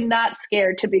 Absolutely not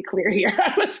scared, to be clear here.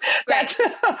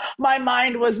 My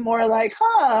mind was more like,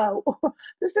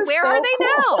 this is where so are they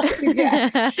cool. now?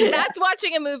 Yes. That's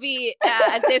watching a movie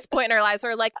at this point in our lives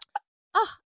where we're like, oh,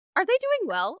 are they doing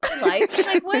well in life?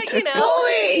 Like, what,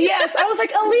 Fully, yes. I was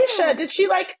like, Alicia, did she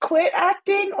like quit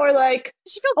acting or like?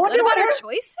 Does she feel good about her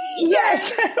choices?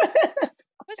 Yes.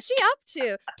 What's she up to?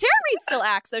 Tara Reid still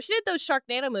acts though. She did those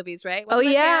Sharknado movies, right? Wasn't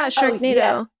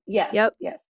Sharknado. Yes. Yep.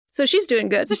 Yes. So she's doing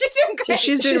good. So she's doing great.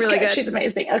 She's doing really good. She's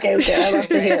amazing. Okay, I love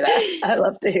to hear that. I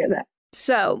love to hear that.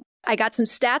 So I got some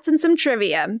stats and some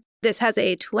trivia. This has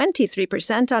a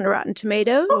 23% on Rotten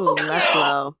Tomatoes. Oh, that's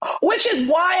low. Which is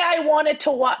why I wanted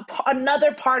to watch.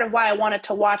 Another part of why I wanted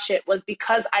to watch it was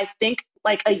because I think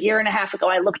like a year and a half ago,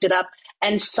 I looked it up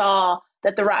and saw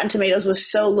that the Rotten Tomatoes was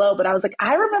so low. But I was like,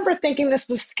 I remember thinking this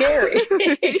was scary.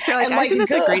 You're like, isn't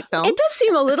this a great film? It does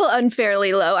seem a little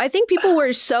unfairly low. I think people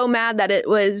were so mad that it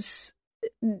was.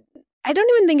 I don't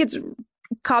even think it's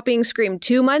copying Scream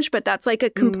too much, but that's like a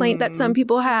complaint that some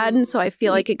people had. And so I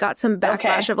feel like it got some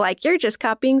backlash of like, you're just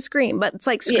copying Scream. But it's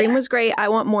like, Scream was great. I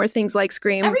want more things like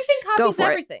Scream. Everything copies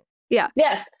everything. Yeah.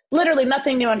 Yes. Literally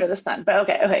nothing new under the sun. But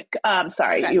okay.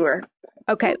 Sorry, you were.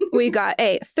 Okay. We got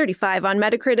a 35 on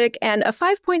Metacritic and a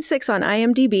 5.6 on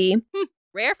IMDb.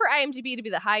 Rare for IMDb to be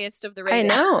the highest of the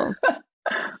ratings. I know.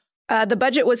 The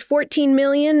budget was $14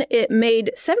 million. It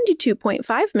made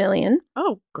 $72.5 million.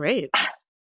 Oh, great.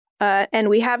 And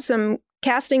we have some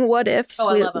casting what ifs. Oh,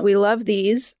 I love them. We love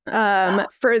these.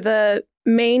 For the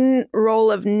main role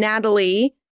of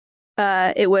Natalie,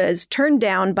 it was turned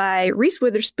down by Reese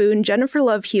Witherspoon, Jennifer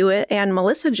Love Hewitt, and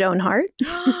Melissa Joan Hart.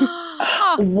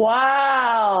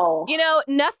 Wow.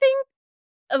 Nothing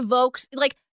evokes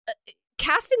like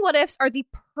casting what ifs are the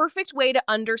perfect way to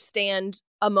understand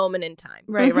a moment in time.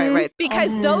 Right.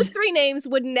 Because those three names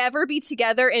would never be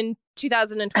together in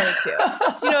 2022.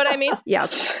 Do you know what I mean? Yeah.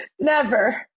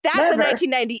 Never. That's a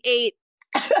 1998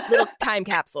 little time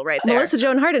capsule right there. Melissa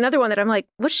Joan Hart, another one that I'm like,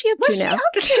 what's she up to now?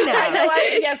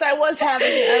 I was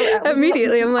having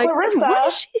immediately. I'm like, Clarissa,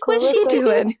 what is she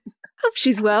doing? Hope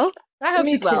she's well. I hope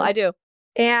she's well. I do.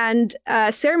 And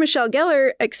Sarah Michelle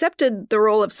Gellar accepted the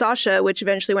role of Sasha, which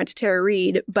eventually went to Tara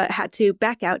Reid, but had to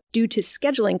back out due to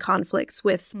scheduling conflicts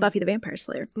with Buffy the Vampire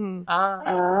Slayer.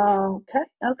 Oh,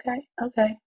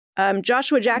 okay.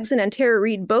 Joshua Jackson and Tara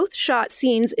Reid both shot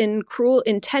scenes in Cruel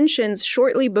Intentions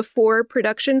shortly before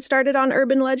production started on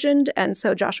Urban Legend, and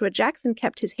so Joshua Jackson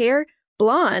kept his hair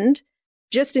blonde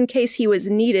just in case he was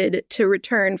needed to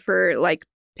return for like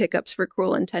pickups for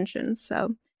Cruel Intentions.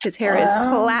 So his hair is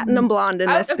platinum blonde in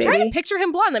this, I'm baby. trying to picture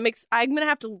him blonde. I'm going to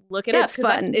have to look it up. It's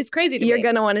fun. It's crazy to me. You're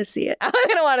going to want to see it. I'm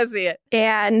going to want to see it.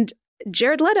 And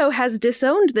Jared Leto has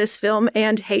disowned this film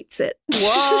and hates it.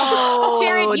 Whoa.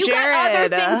 Jared, you got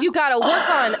other things you got to work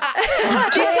on.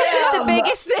 This isn't the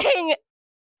biggest thing.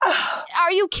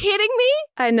 Are you kidding me?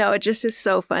 I know. It just is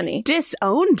so funny.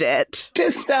 Disowned it.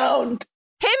 Disowned.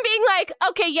 Him being like,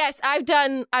 okay, yes, I've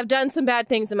done some bad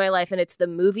things in my life, and it's the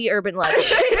movie Urban Legend.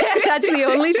 That's the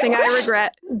only thing I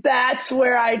regret. That's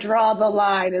where I draw the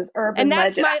line is Urban Legend. And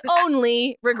that's Legend. my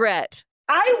only regret.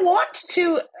 I want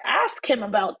to ask him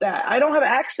about that. I don't have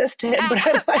access to him. Ask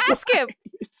him. Ask him,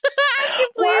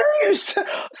 please. Why are you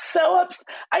so upset?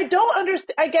 I don't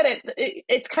understand. I get it.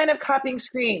 It's kind of copying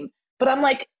Scream. But I'm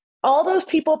like, all those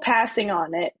people passing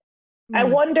on it, I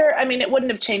wonder, it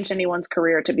wouldn't have changed anyone's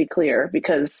career, to be clear,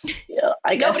 because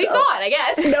I guess nobody saw it, I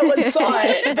guess. No one saw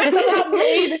it. But somehow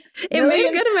made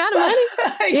a good amount of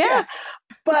money. Yeah.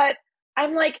 But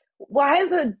I'm like, why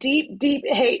the deep, deep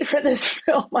hate for this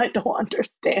film? I don't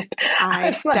understand.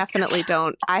 I definitely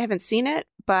don't. I haven't seen it,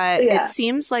 but it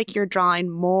seems like you're drawing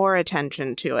more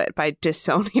attention to it by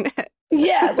disowning it.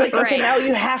 Yeah, like, okay, now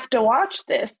you have to watch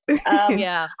this.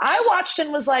 Yeah. I watched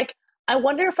and was like, I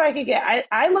wonder if I could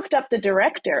I looked up the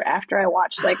director after I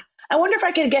watched, like, I wonder if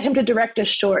I could get him to direct a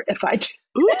short if I do.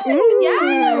 Ooh,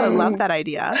 yes. I love that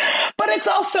idea. But it's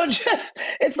also just,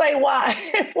 it's like, why?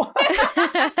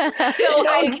 So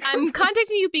I'm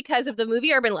contacting you because of the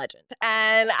movie Urban Legend.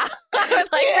 And I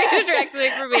would like for you to direct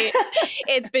something for me.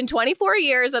 It's been 24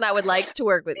 years and I would like to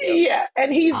work with you. Yeah.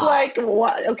 And he's like,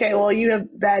 what? Okay, well, you have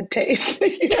bad taste.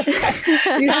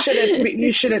 You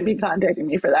shouldn't be contacting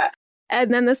me for that.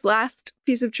 And then this last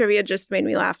piece of trivia just made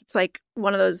me laugh. It's like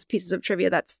one of those pieces of trivia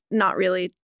that's not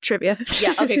really trivia.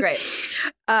 Yeah, okay, great.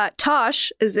 Tosh,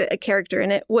 is a character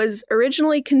in it, was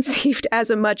originally conceived as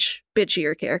a much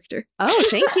bitchier character. Oh,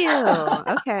 thank you.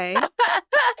 Okay.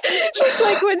 Just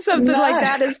like when something like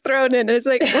that is thrown in, it's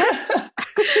like,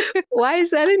 what? Why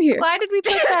is that in here? Why did we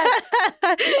put that?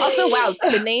 Also, wow,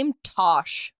 the name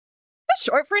Tosh. Is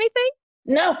that short for anything?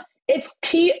 No. It's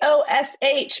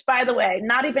Tosh, by the way.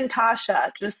 Not even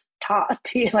Tasha, just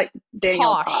T, like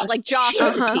Daniel Tosh. Like Josh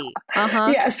with a T.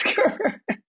 Yes, correct.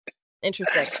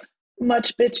 Interesting.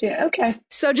 Much bitchier. Okay.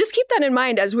 So just keep that in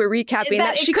mind as we're recapping.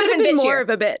 That she could have been more of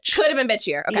a bitch. Could have been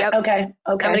bitchier. Okay. Yep. Okay.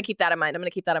 I'm going to keep that in mind.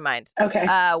 Okay.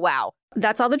 Wow.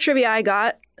 That's all the trivia I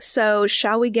got. So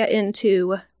shall we get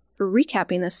into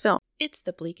recapping this film? It's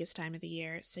the bleakest time of the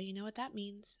year, so you know what that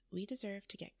means. We deserve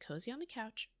to get cozy on the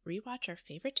couch, rewatch our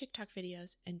favorite TikTok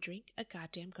videos, and drink a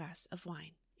goddamn glass of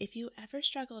wine. If you ever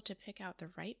struggle to pick out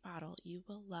the right bottle, you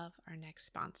will love our next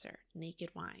sponsor, Naked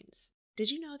Wines.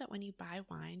 Did you know that when you buy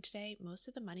wine today, most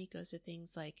of the money goes to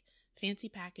things like fancy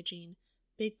packaging,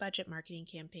 big budget marketing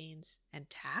campaigns, and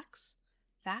tax?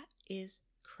 That is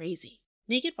crazy.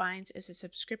 Naked Wines is a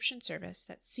subscription service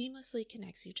that seamlessly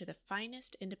connects you to the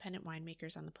finest independent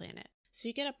winemakers on the planet. So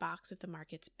you get a box of the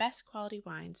market's best quality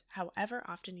wines, however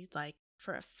often you'd like,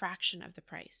 for a fraction of the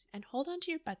price. And hold on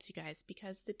to your butts, you guys,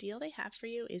 because the deal they have for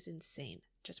you is insane.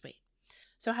 Just wait.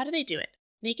 So how do they do it?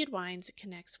 Naked Wines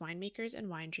connects winemakers and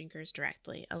wine drinkers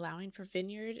directly, allowing for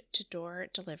vineyard-to-door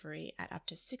delivery at up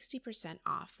to 60%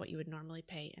 off what you would normally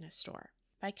pay in a store.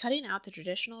 By cutting out the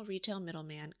traditional retail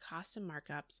middleman costs and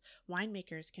markups,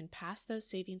 winemakers can pass those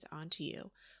savings on to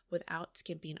you without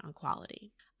skimping on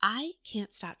quality. I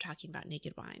can't stop talking about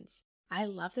Naked Wines. I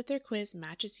love that their quiz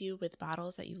matches you with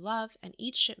bottles that you love, and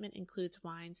each shipment includes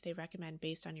wines they recommend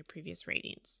based on your previous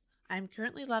ratings. I'm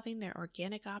currently loving their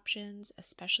organic options,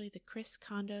 especially the Chris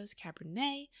Condo's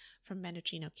Cabernet from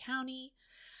Mendocino County.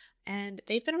 And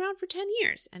they've been around for 10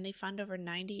 years, and they fund over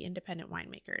 90 independent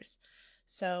winemakers.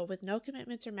 So with no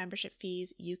commitments or membership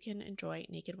fees, you can enjoy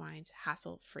Naked Wines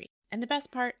hassle-free. And the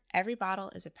best part, every bottle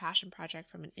is a passion project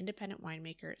from an independent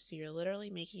winemaker, so you're literally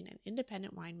making an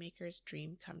independent winemaker's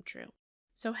dream come true.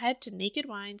 So head to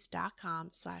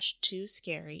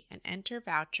nakedwines.com/2scary and enter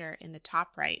voucher in the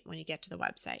top right when you get to the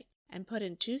website. And put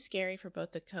in 2scary for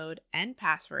both the code and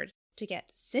password to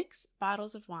get 6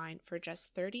 bottles of wine for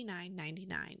just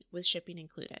 $39.99 with shipping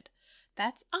included.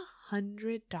 That's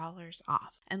 $100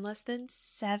 off and less than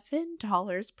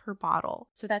 $7 per bottle.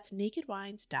 So that's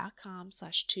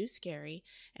nakedwines.com/2scary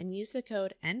and use the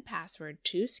code and password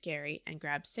 2scary and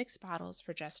grab 6 bottles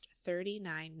for just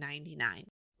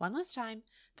 $39.99. One last time,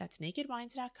 that's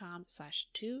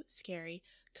nakedwines.com/2scary,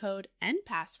 code and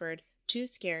password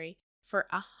 2scary for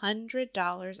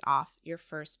 $100 off your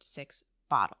first 6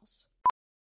 bottles.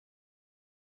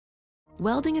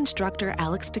 Welding instructor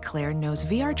Alex DeClaire knows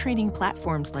VR training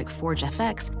platforms like Forge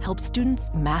FX help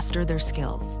students master their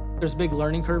skills. There's a big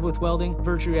learning curve with welding.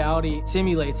 Virtual reality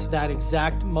simulates that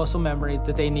exact muscle memory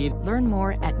that they need. Learn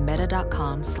more at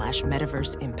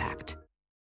meta.com/metaverseimpact.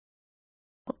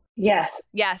 Yes.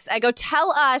 Yes. I go,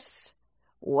 tell us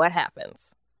what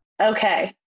happens.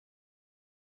 Okay.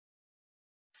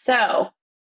 So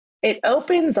it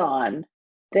opens on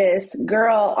this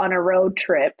girl on a road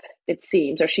trip, it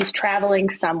seems, or she's traveling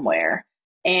somewhere,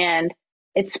 and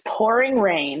it's pouring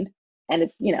rain, and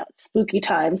it's, spooky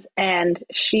times, and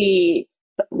she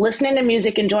listening to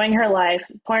music, enjoying her life,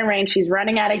 pouring rain, she's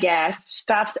running out of gas,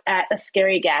 stops at a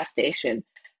scary gas station.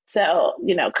 So,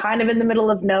 kind of in the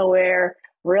middle of nowhere,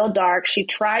 real dark. She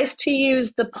tries to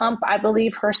use the pump, I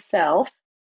believe, herself,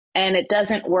 and it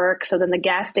doesn't work. So then the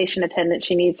gas station attendant,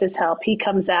 she needs his help. He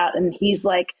comes out and he's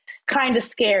like kind of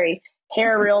scary,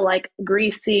 hair real like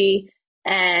greasy,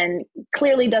 and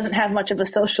clearly doesn't have much of a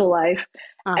social life.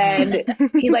 And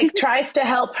he like tries to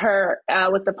help her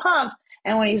with the pump.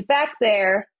 And when he's back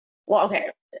there, well,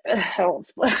 okay, so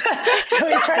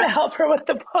he's trying to help her with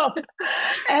the pump.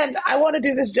 And I want to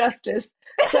do this justice.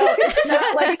 So it's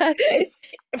not like,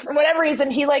 for whatever reason,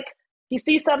 he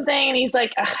sees something and he's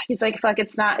like, fuck,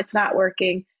 it's not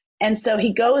working. And so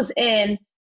he goes in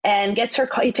and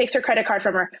he takes her credit card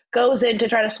from her, goes in to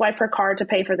try to swipe her card to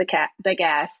pay for the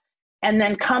gas, and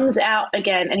then comes out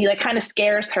again. And he like kind of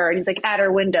scares her, and he's like at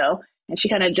her window, and she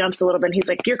kind of jumps a little bit. And he's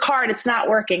like, your card, it's not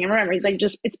working. And remember, he's like,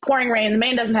 it's pouring rain. The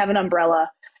man doesn't have an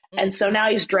umbrella. And so now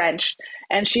he's drenched,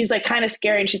 and she's like kind of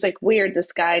scary. And she's like, weird,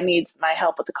 this guy needs my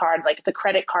help with the card. Like the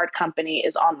credit card company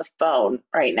is on the phone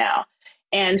right now.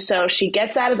 And so she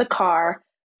gets out of the car.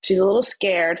 She's a little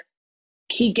scared.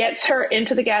 He gets her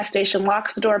into the gas station,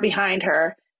 locks the door behind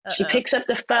her. She picks up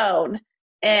the phone,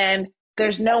 and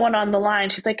there's no one on the line.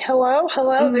 She's like, hello.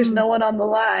 There's no one on the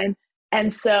line.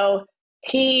 And so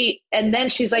then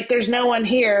she's like, there's no one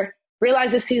here.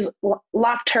 Realizes he's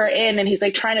locked her in, and he's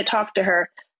like trying to talk to her.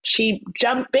 She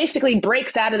basically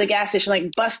breaks out of the gas station,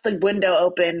 like busts the window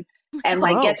open and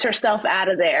like gets herself out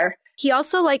of there. He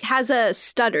also like has a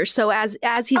stutter. So as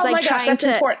he's Oh my like gosh, that's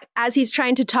important. as he's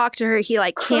trying to talk to her, he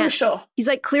like can't. Crucial. He's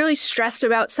like clearly stressed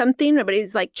about something, but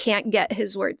he's like can't get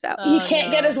his words out. He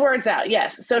can't get his words out.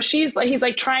 Yes. So he's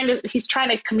trying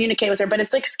to communicate with her, but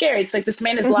it's like scary. It's like, this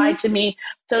man has lied to me.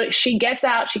 So she gets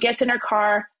out, she gets in her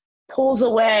car, pulls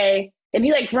away, and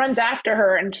he like runs after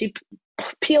her, and she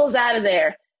peels out of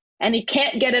there, and he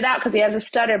can't get it out because he has a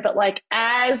stutter. But like,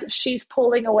 as she's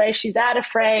pulling away, she's out of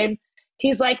frame.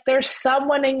 He's like, there's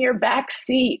someone in your back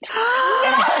seat. Oh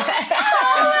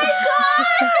my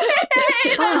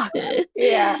God.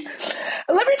 Yeah.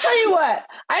 Let me tell you what.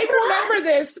 I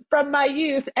remember this from my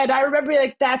youth, and I remember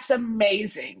like, that's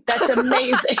amazing. That's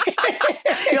amazing.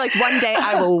 You're like, one day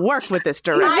I will work with this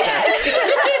director.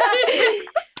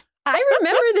 I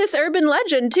remember this urban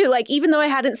legend too. Like, even though I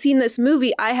hadn't seen this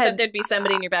movie, That there'd be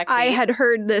somebody in your backseat. I had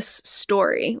heard this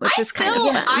story, which is kind of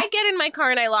fun. I get in my car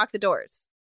and I lock the doors.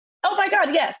 Oh my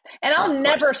God, yes. And I'll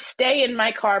never stay in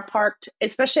my car parked,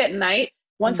 especially at night.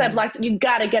 Once I've locked it, you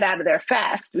got to get out of there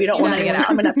fast. We don't want to get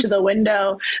coming up to the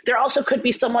window. There also could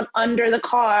be someone under the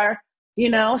car,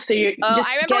 you know? So you just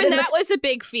I remember when that was a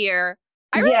big fear.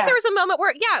 I remember there was a moment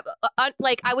where,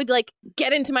 like I would like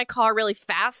get into my car really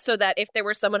fast so that if there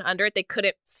were someone under it, they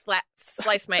couldn't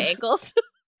slice my ankles.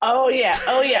 Oh yeah.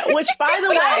 Which, by the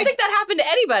way, I don't think that happened to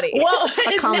anybody. Well,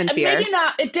 a common fear. Maybe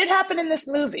not. It did happen in this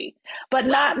movie, but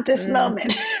not at this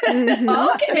moment.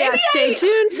 Okay, maybe stay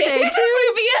tuned. Stay tuned.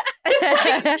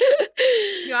 It's like,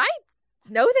 do I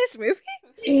know this movie?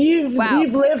 You've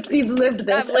lived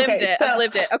this. I've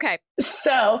lived it. Okay.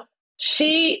 So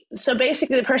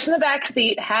basically, the person in the back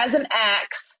seat has an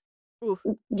axe. Oof.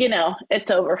 You know,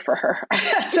 it's over for her.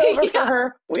 It's over for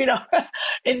her. You know,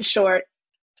 in short.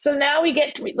 So now we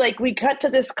cut to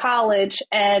this college,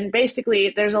 and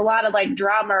basically there's a lot of like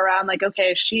drama around like,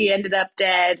 okay, she ended up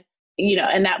dead, you know,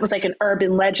 and that was like an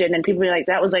urban legend, and people be like,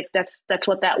 that's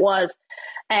what that was.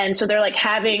 And so they're like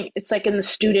it's like in the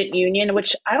student union,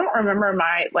 which I don't remember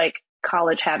my like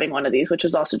college having one of these, which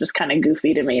was also just kind of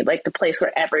goofy to me, like the place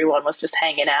where everyone was just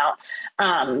hanging out.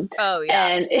 And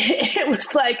it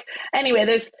was like, anyway,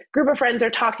 this group of friends are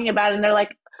talking about it, and they're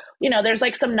like, you know, there's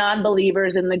like some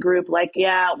non-believers in the group, like,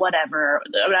 yeah, whatever.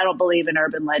 I don't believe in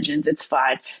urban legends. It's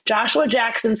fine. Joshua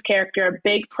Jackson's character,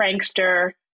 big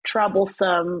prankster,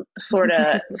 troublesome, sort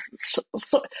of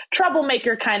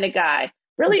troublemaker kind of guy.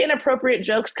 Really inappropriate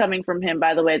jokes coming from him,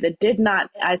 by the way, that did not,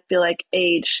 I feel like,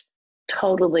 age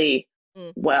totally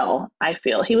well. I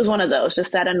feel he was one of those,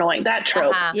 just that annoying, that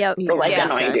trope,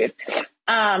 annoying dude.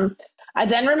 I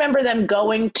then remember them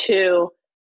going to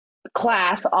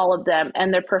class, all of them,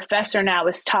 and their professor now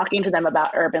is talking to them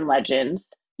about urban legends.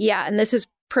 Yeah, and this is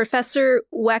Professor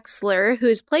Wexler, who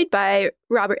is played by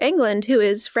Robert Englund, who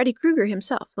is Freddy Krueger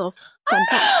himself. Little fun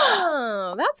fact.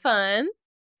 Oh, that's fun.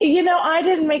 You know, I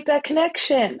didn't make that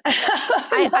connection.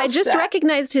 I just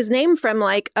recognized his name from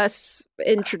like us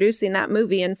introducing that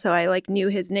movie, and so I like knew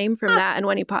his name from that. And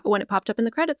when it popped up in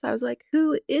the credits, I was like,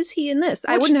 "Who is he in this?"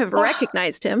 I wouldn't have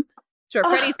recognized him. Sure,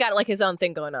 Freddy's got like his own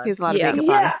thing going on. He's a lot of makeup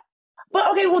on. But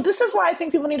okay, well, this is why I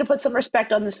think people need to put some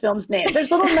respect on this film's name.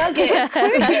 There's little nuggets.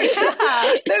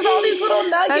 There's all these little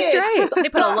nuggets. That's right. They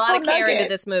put a lot of care into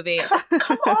this movie.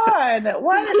 Come on.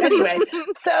 What? Anyway,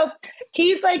 so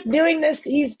he's like doing this.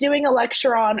 He's doing a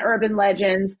lecture on urban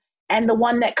legends. And the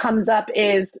one that comes up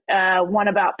is one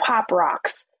about Pop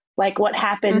Rocks. Like what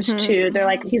happens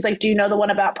to, he's like, do you know the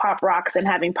one about Pop Rocks and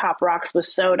having Pop Rocks with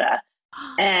soda?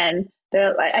 And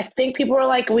they're like, I think people were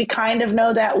like, we kind of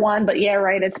know that one, but yeah,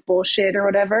 right, it's bullshit or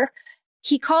whatever.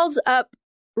 He calls up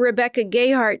Rebecca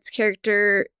Gayhart's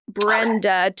character,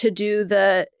 Brenda, to do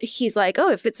he's like,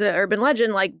 oh, if it's an urban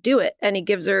legend, like, do it. And he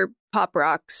gives her Pop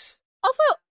Rocks. Also,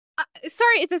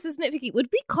 sorry if this is nitpicky, would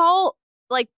we call,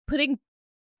 like, putting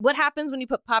what happens when you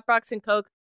put Pop Rocks in Coke,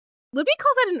 would we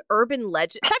call that an urban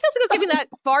legend? That feels like it's giving that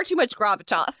far too much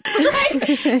gravitas.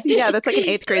 Yeah, that's like an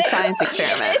 8th grade science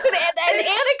experiment. It's an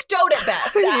anecdote at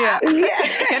best.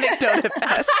 Anecdote at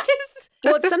best.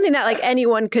 Well, it's something that like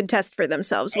anyone could test for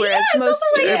themselves, whereas most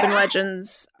urban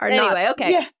legends are not. Anyway,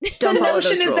 okay. Yeah. Don't follow those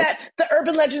rules. The notion is that the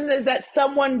urban legend is that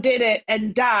someone did it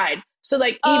and died. So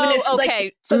like even if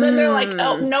like so then they're like,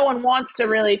 oh, no one wants to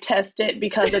really test it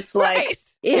because it's like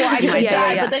I could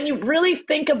die. But then you really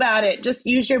think about it, just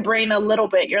use your brain a little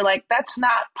bit. You're like, that's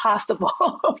not possible.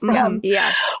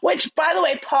 Yeah. Which, by the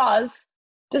way, pause.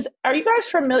 Are you guys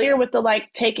familiar with the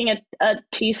like taking a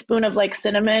teaspoon of like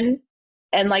cinnamon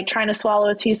and like trying to swallow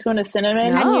a teaspoon of cinnamon?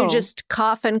 And you just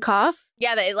cough and cough?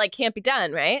 Yeah, that it like can't be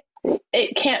done, right?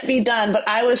 it can't be done, but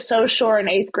I was so sure in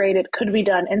 8th grade it could be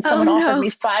done. And someone offered me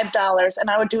 $5 and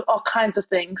I would do all kinds of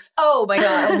things. Oh my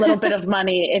God. A little bit of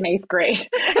money in 8th grade.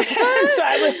 And so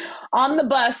I was on the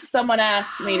bus, someone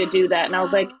asked me to do that. And I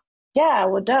was like, yeah,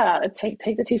 well, duh. Take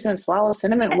the teaspoon and swallow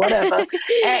cinnamon, whatever.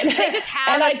 And they just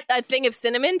have a thing of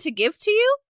cinnamon to give to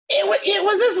you? It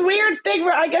was this weird thing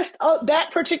where I guess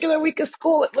that particular week of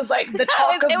school, it was like the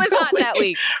talk of it was the hot week. that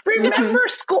week. Remember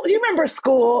school? You remember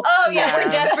school? Oh, yeah. We're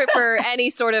desperate for any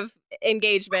sort of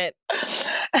engagement.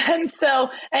 And so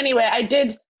anyway, I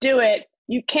did do it.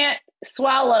 You can't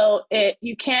swallow it.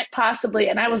 You can't possibly.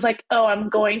 And I was like, oh, I'm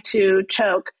going to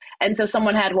choke. And so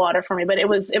someone had water for me, but it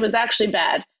was actually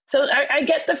bad. So I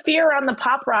get the fear on the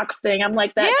Pop Rocks thing. I'm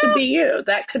like, that could be you.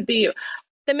 That could be you.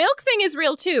 The milk thing is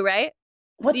real too, right?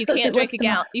 You can't drink a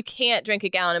gallon. You can't drink a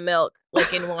gallon of milk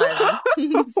like in one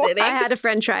sitting. I had a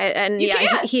friend try it, and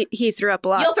he threw up a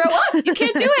lot. You'll throw up. You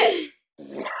can't do it.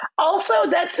 Also,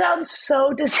 that sounds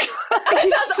so disgusting.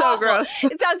 It sounds so awful. gross.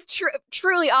 It sounds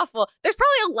truly awful. There's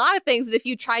probably a lot of things that if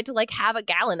you tried to like have a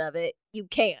gallon of it, you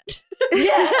can't.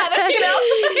 Yeah,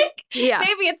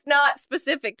 Maybe it's not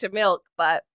specific to milk,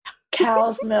 but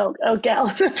cow's milk. Oh,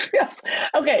 gallon. Yes.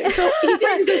 Okay, so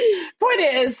point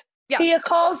is. Yeah. He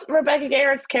calls Rebecca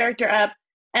Garrett's character up,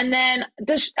 and then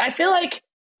I feel like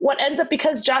what ends up,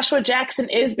 because Joshua Jackson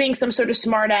is being some sort of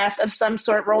smartass of some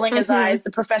sort, rolling his eyes,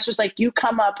 the professor's like, you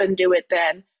come up and do it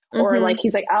then. Or like,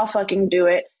 he's like, I'll fucking do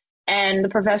it. And the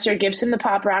professor gives him the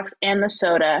Pop Rocks and the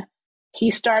soda. He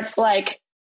starts like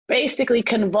basically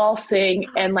convulsing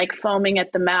and like foaming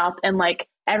at the mouth. And like,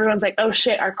 everyone's like, oh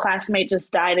shit, our classmate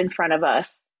just died in front of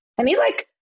us. And he like,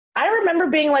 I remember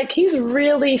being like, he's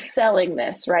really selling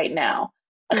this right now.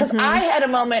 Because I had a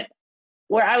moment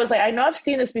where I was like, I know I've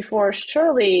seen this before.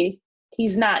 Surely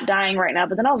he's not dying right now.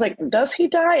 But then I was like, does he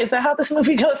die? Is that how this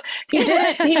movie goes? He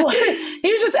didn't. He was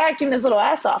just acting his little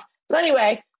ass off. So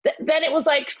anyway, then it was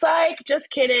like, psych, just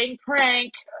kidding,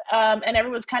 prank. And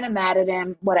everyone's kind of mad at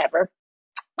him, whatever.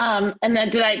 And then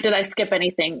did I skip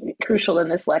anything crucial in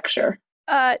this lecture?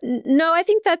 No, I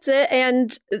think that's it.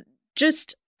 And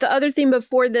just... the other thing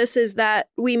before this is that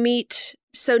we meet,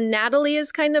 so Natalie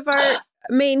is kind of our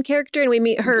main character, and we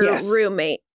meet her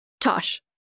roommate, Tosh.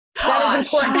 That is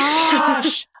important.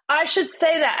 Tosh. I should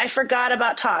say that. I forgot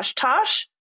about Tosh. Tosh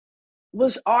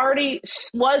was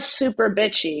super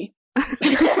bitchy.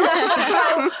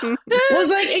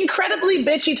 Was like incredibly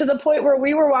bitchy to the point where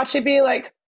we were watching being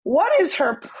like, what is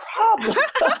her problem?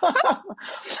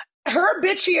 Her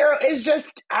bitchier is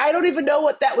just, I don't even know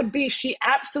what that would be. She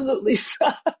absolutely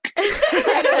sucked. And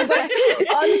it was like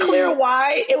unclear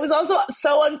why. It was also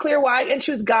so unclear why. And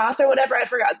she was goth or whatever. I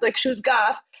forgot. Like she was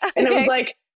goth. And it was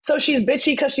like, so she's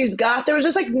bitchy because she's goth. There was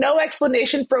just like no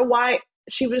explanation for why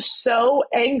she was so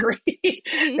angry.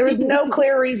 There was no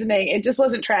clear reasoning. It just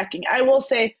wasn't tracking. I will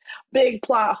say, big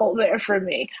plot hole there for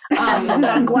me. So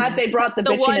I'm glad they brought the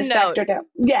bitchiness factor down.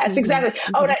 Yes, exactly.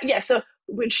 Oh, so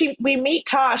we meet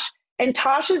Tosh, and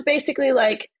Tosh is basically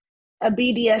like a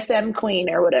BDSM queen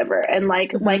or whatever, and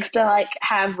like likes to like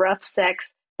have rough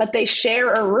sex, but they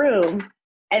share a room.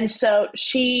 And so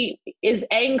she is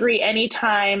angry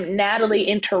anytime Natalie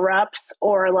interrupts,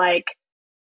 or like,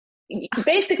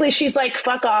 basically she's like,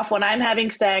 fuck off when I'm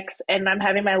having sex and I'm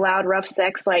having my loud, rough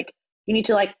sex. Like, you need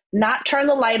to like not turn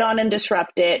the light on and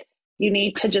disrupt it. You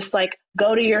need to just like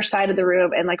go to your side of the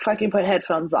room and like fucking put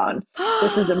headphones on.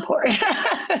 This is important.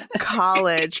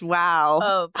 College. Wow.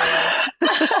 Oh,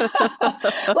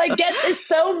 boy. Like, is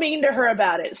so mean to her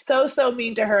about it. So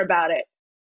mean to her about it.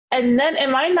 And then,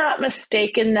 am I not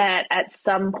mistaken that at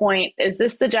some point, is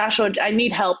this the Joshua? I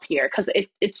need help here, because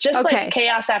it's just like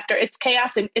chaos after. It's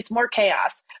chaos and it's more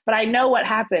chaos. But I know what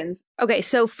happens. Okay,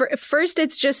 so first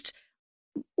it's just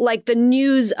like the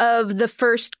news of the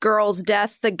first girl's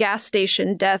death, the gas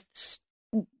station deaths.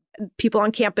 People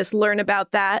on campus learn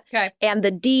about that. Okay. And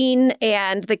the dean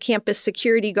and the campus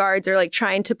security guards are like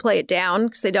trying to play it down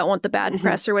because they don't want the bad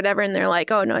press or whatever. And they're like,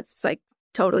 oh, no, it's like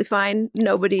totally fine.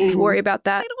 Nobody worry about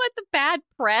that. They don't want the bad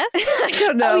press. I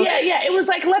don't know. Oh, yeah. It was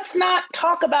like, let's not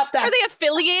talk about that. Are they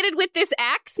affiliated with this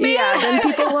axe man?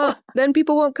 Yeah, then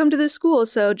people won't come to the school.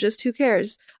 So just who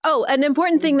cares? Oh, an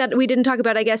important thing that we didn't talk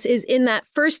about, I guess, is in that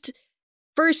first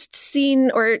scene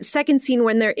or second scene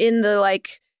when they're in the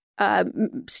like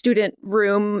student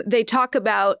room, they talk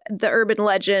about the urban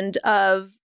legend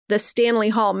of the Stanley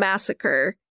Hall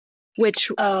massacre,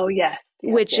 which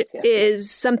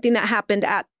is something that happened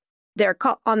at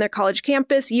on their college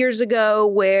campus years ago,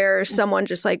 where someone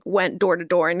just like went door to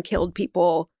door and killed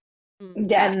people.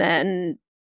 And then,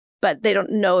 but they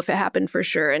don't know if it happened for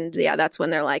sure. And yeah, that's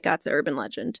when they're like, that's an urban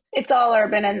legend. It's all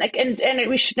urban. And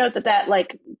we should note that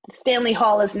like Stanley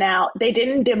Hall is now. They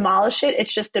didn't demolish it.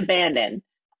 It's just abandoned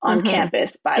on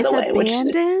campus, by the way.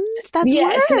 Abandoned? That's worse.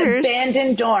 It's an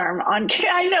abandoned dorm on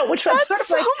I know, which was sort of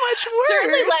so like, much worse.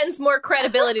 Certainly lends more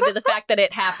credibility to the fact that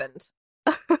it happened.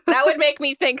 That would make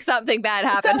me think something bad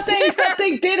happened.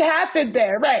 Something did happen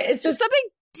there, right? It's just something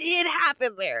did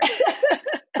happen there.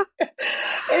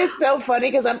 It's so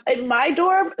funny because I'm in my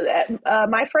dorm.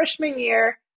 My freshman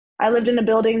year, I lived in a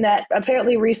building that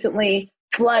apparently recently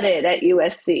flooded at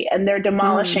USC, and they're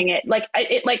demolishing it. Like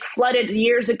it like flooded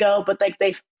years ago, but like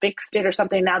they fixed it or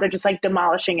something. Now they're just like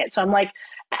demolishing it. So I'm like,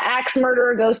 axe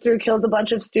murderer goes through, kills a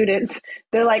bunch of students.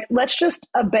 They're like, let's just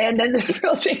abandon this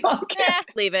building on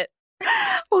campus. Leave it.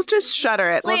 We'll just shutter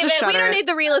it. Leave it. We don't need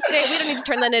the real estate. We don't need to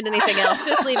turn that into anything else.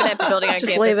 Just leave an empty building on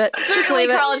Just campus. leave it. Certainly Just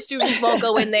leave it. college students won't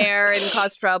go in there and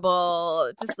cause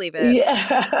trouble. Just leave it.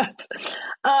 Yeah.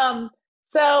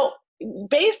 So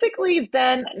basically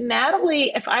then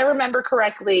Natalie, if I remember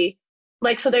correctly,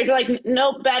 like, so they're like,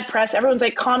 no bad press. Everyone's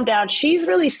like, calm down. She's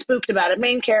really spooked about it.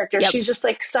 Main character. Yep. She's just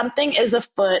like, something is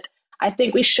afoot. I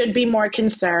think we should be more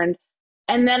concerned.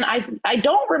 And then I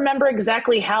don't remember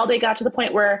exactly how they got to the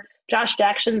point where Josh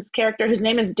Jackson's character, whose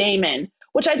name is Damon,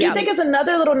 which I do think is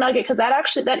another little nugget, because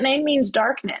that name means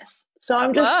darkness. So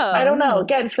I'm just, I don't know.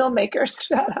 Again, filmmakers,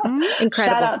 shout out.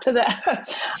 Incredible. Shout out to that.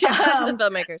 Shout out to the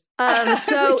filmmakers.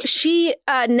 So she,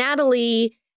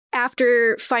 Natalie,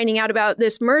 after finding out about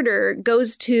this murder,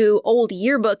 goes to old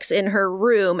yearbooks in her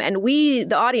room. And we,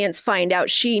 the audience, find out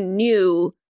she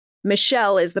knew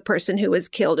Michelle is the person who was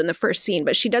killed in the first scene,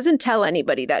 but she doesn't tell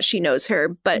anybody that she knows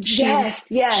her. But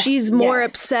she's more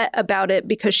upset about it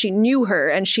because she knew her,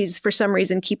 and she's for some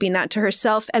reason keeping that to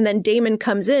herself. And then Damon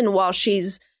comes in while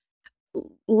she's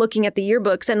looking at the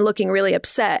yearbooks and looking really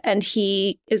upset, and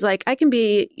he is like, I can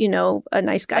be, a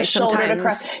nice guy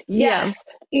sometimes. Yes,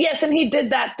 and he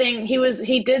did that thing.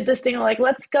 He did this thing like,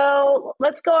 let's go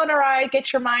on a ride,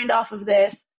 get your mind off of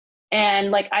this.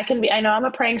 And like, I know I'm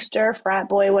a prankster, frat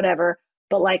boy, whatever,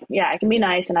 but like, yeah, I can be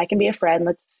nice and I can be a friend.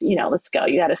 Let's go.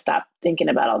 You got to stop thinking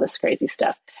about all this crazy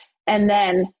stuff. And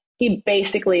then he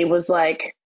basically was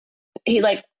like, he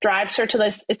like drives her to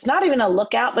this, it's not even a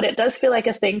lookout, but it does feel like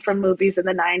a thing from movies in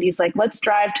the 90s. Like, let's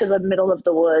drive to the middle of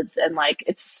the woods. And like,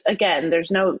 it's, again,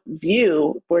 there's no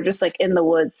view. We're just like in the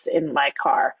woods in my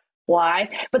car. Why?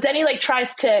 But then he like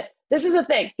this is the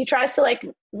thing. He tries to like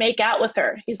make out with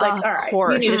her. He's like, all right,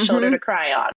 you need a shoulder to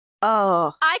cry on.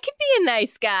 Oh, I can be a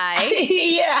nice guy.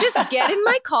 Yeah. Just get in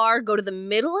my car, go to the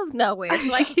middle of nowhere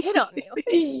so I can hit on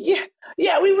you.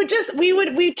 Yeah.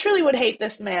 We truly would hate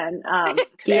this man.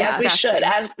 As we should,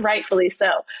 as rightfully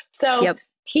so. So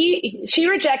she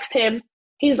rejects him.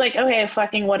 He's like, okay,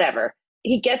 fucking whatever.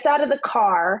 He gets out of the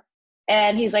car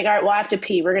and he's like, all right, well, I have to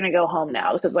pee. We're going to go home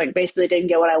now because like basically didn't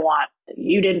get what I want.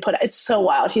 You didn't it's so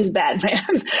wild. He's bad,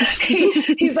 man.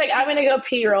 He's like, I'm going to go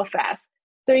pee real fast.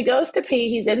 So he goes to pee.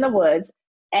 He's in the woods,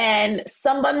 and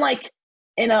someone like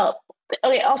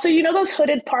also, those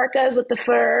hooded parkas with the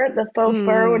faux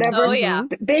fur, whatever. Oh yeah.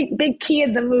 Big key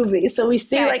in the movie. So we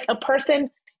see like a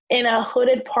person in a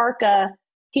hooded parka.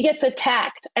 He gets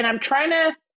attacked, and I'm trying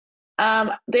to,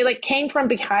 they like came from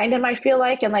behind him, I feel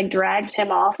like, and like dragged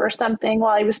him off or something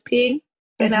while he was peeing.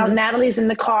 And now Natalie's in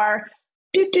the car,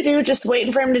 just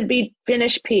waiting for him to be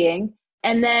finished peeing.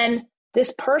 And then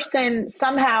this person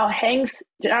somehow hangs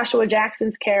Joshua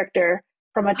Jackson's character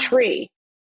from a tree.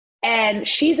 And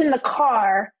she's in the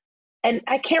car. And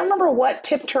I can't remember what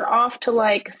tipped her off to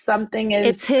like something is.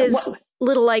 It's his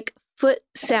little like foot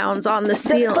sounds on the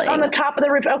ceiling. On the top of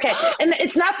the roof. Okay. And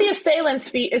it's not the assailant's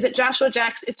feet. Is it Joshua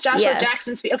Jackson? It's Joshua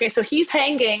Jackson's feet. Okay. So he's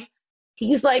hanging.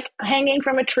 He's like hanging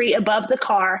from a tree above the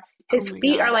car. His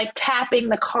feet are like tapping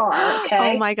the car. Okay.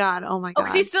 Oh my God. Oh,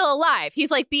 because he's still alive.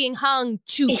 He's like being hung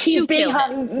to kill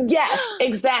him. Yes,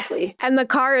 exactly. And the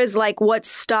car is like what's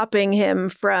stopping him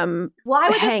from Why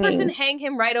would hanging. This person hang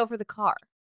him right over the car?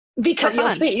 Because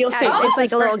you'll see. It's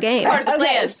like a little game. Part of the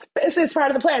plans. It's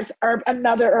part of the plans.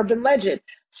 Another urban legend.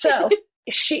 So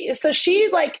she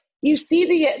like, you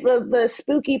see the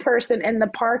spooky person in the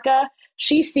parka.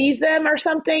 She sees them or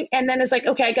something, and then is like,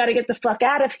 okay, I got to get the fuck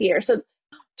out of here. So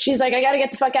she's like, I got to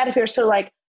get the fuck out of here. So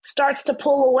like starts to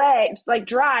pull away, like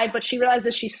drive, but she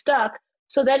realizes she's stuck.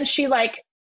 So then they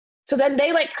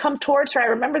like come towards her. I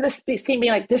remember this scene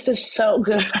being like, this is so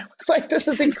good. I was like, this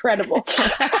is incredible.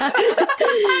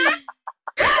 I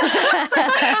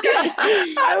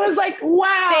was like,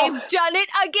 wow. They've done it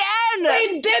again.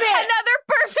 They did it. Another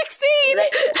perfect scene.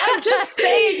 I'm just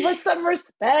saying, with some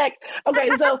respect. Okay,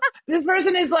 so this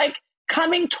person is like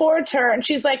coming towards her and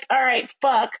she's like, all right,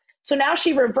 fuck. So now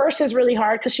she reverses really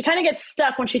hard because she kind of gets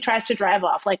stuck when she tries to drive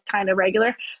off, like kind of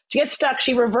regular. She gets stuck.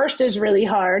 She reverses really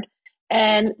hard.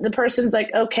 And the person's like,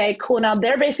 okay, cool. Now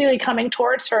they're basically coming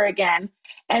towards her again.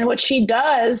 And what she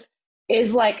does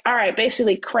is like, all right,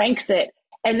 basically cranks it.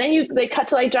 And then they cut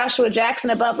to like Joshua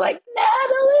Jackson above, like,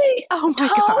 Natalie, oh my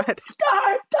God,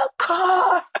 start the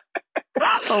car.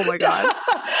 Oh my God.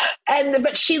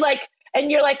 But she like,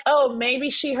 and you're like, oh, maybe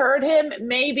she heard him.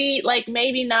 Maybe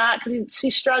not, because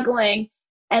she's struggling.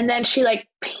 And then she like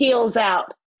peels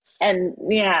out. And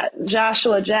yeah,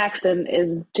 Joshua Jackson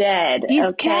is dead.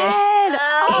 He's dead.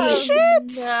 Oh,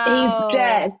 shit. No. He's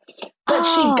dead.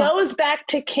 But she goes back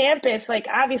to campus, like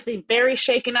obviously very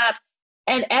shaken up.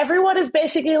 And everyone is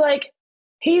basically like,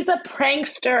 he's a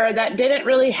prankster. That didn't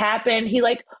really happen. He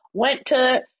like went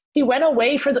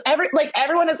away for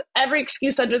everyone has every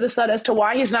excuse under the sun as to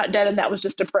why he's not dead. And that was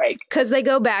just a prank. Because they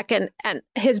go back and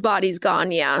his body's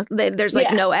gone. Yeah. There's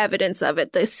like no evidence of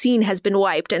it. The scene has been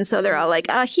wiped. And so they're all like,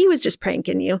 he was just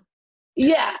pranking you.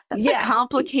 Yeah. That's a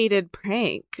complicated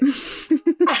prank.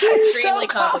 It's extremely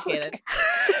complicated.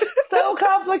 So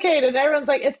complicated. Everyone's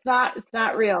like, it's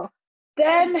not real.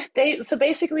 Then so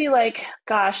basically like,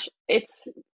 gosh, is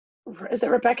it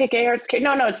Rebecca Gayheart's?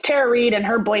 No, it's Tara Reid and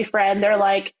her boyfriend. They're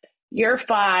like, you're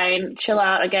fine, chill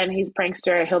out. Again, he's a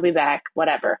prankster. He'll be back,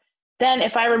 whatever. Then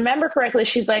if I remember correctly,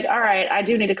 she's like, all right, I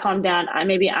do need to calm down. I'm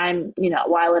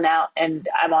wilding out and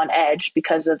I'm on edge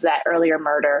because of that earlier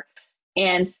murder,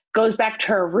 and goes back to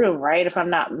her room, right? If I'm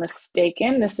not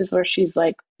mistaken, this is where she's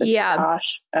like,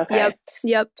 Tosh. Okay.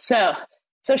 Yep. So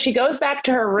she goes back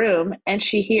to her room and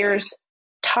she hears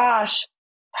Tosh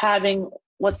having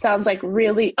what sounds like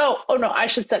really, oh no, I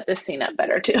should set this scene up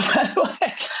better too, by the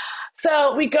way.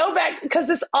 So we go back, because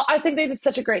I think they did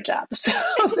such a great job. So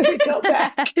we go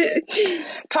back.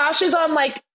 Tosh is on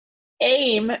like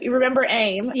AIM. You remember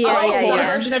AIM?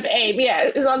 Version of AIM. Yeah,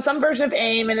 is on some version of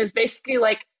AIM and is basically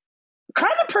like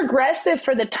kind of progressive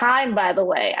for the time, by the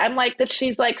way. I'm like that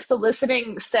she's like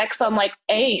soliciting sex on like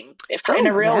AIM in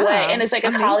a real way, and is like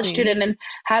a college student and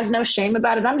has no shame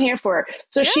about it. I'm here for her.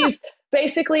 So she's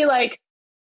basically like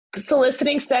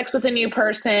soliciting sex with a new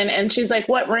person, and she's like,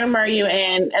 what room are you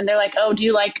in? And they're like, oh, do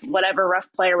you like whatever rough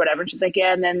play or whatever? And she's like,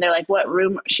 yeah. And then they're like, what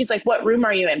room? She's like, what room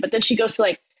are you in? But then she goes to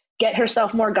like get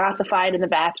herself more gothified in the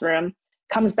bathroom,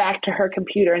 comes back to her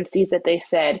computer and sees that they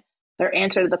said their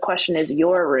answer to the question is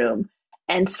your room.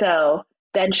 And so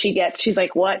then she's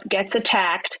like, what? Gets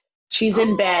attacked. She's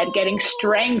in bed getting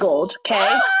strangled.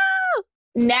 Okay.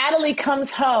 Natalie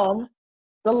comes home.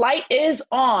 The light is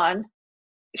on.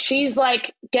 She's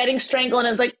like getting strangled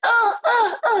and is like,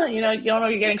 you don't know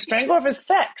you're getting strangled for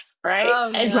sex,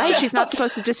 right? Right. She's not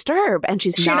supposed to disturb, and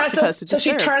she's not supposed to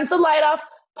disturb. So she turns the light off,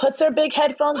 puts her big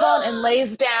headphones on, and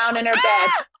lays down in her bed,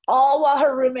 all while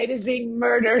her roommate is being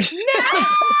murdered. No!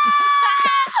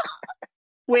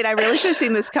 Wait, I really should have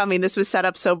seen this coming. This was set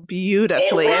up so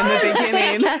beautifully in the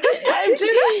beginning. I'm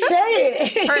just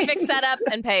saying. Perfect setup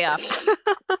and payoff.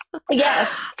 Yeah.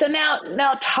 So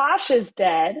now Tosh is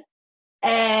dead.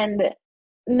 And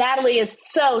Natalie is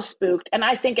so spooked. And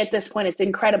I think at this point it's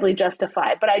incredibly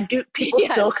justified. But people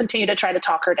still continue to try to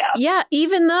talk her down. Yeah,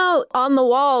 even though on the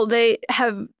wall the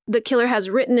killer has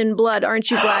written in blood, aren't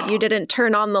you glad you didn't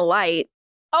turn on the light?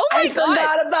 Oh my God. I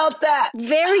forgot about that.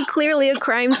 Very clearly a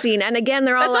crime scene. And again,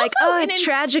 they're all like, a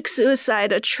tragic suicide.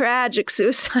 That's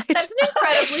an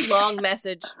incredibly long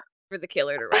message for the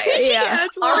killer to write. Yeah.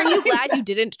 Are you glad you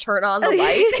didn't turn on the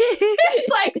light? It's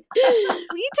like,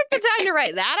 you took the time to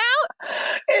write that out?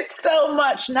 It's so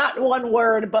much, not one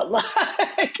word, but like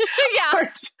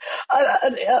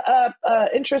an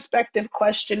introspective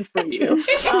question for you.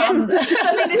 Something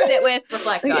to sit with,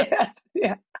 reflect on.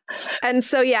 Yeah. And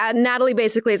so, Natalie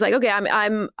basically is like, okay,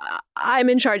 I'm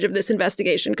in charge of this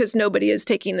investigation because nobody is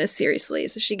taking this seriously.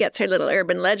 So she gets her little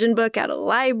urban legend book out of the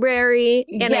library.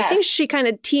 And I think she kind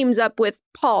of teams up with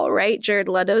Paul, right? Jared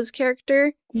Leto's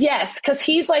character. Yes, because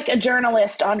he's like a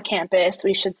journalist on campus,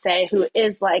 we should say, who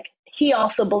is like, he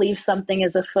also believes something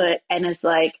is afoot and is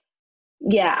like,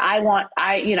 I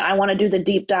want to do the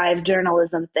deep dive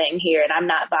journalism thing here, and I'm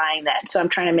not buying that. So I'm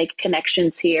trying to make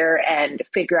connections here and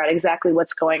figure out exactly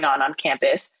what's going on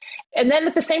campus. And then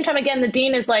at the same time, again, the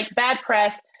dean is like, bad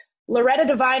press. Loretta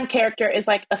Devine character is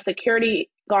like a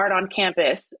security guard on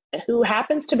campus who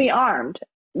happens to be armed.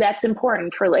 That's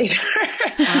important for later.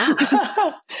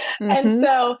 And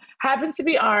so happens to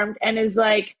be armed and is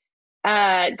like,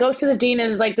 goes to the dean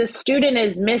and is like, this student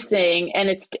is missing, and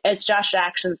it's Josh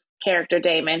Jackson's character,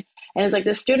 Damon, And it's like,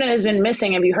 the student has been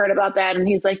missing. Have you heard about that? And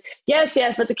he's like, yes,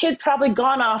 but the kid's probably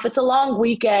gone off. It's a long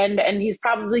weekend and he's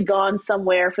probably gone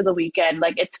somewhere for the weekend.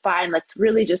 Like, it's fine. Let's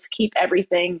really just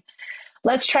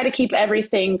let's try to keep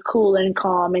everything cool and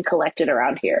calm and collected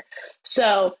around here.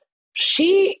 So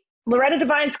Loretta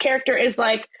Devine's character is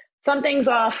like, something's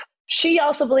off. She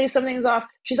also believes something's off.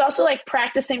 She's also like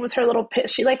practicing with her little pit.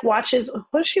 She like watches,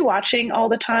 what is she watching all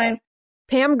the time?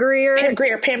 Pam Grier.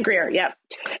 Yeah.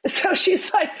 So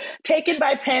she's like taken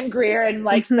by Pam Grier and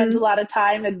like spends a lot of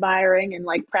time admiring and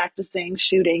like practicing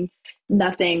shooting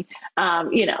nothing,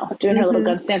 doing her little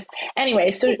gun stance.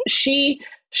 Anyway, so she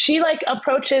like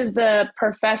approaches the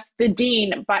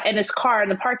dean in his car in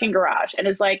the parking garage and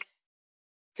is like,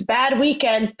 it's a bad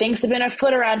weekend. Things have been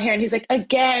afoot around here. And he's like,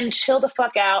 again, chill the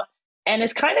fuck out. And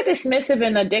is kind of dismissive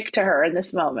and a dick to her in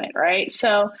this moment. Right.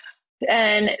 So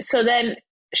then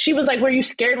she was like, were you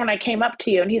scared when I came up to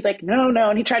you? And he's like, no.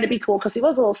 And he tried to be cool because he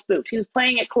was a little spooked. He was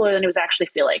playing it cooler than he was actually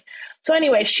feeling. So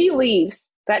anyway, she leaves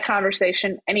that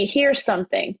conversation and he hears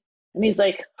something and he's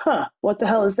like, what the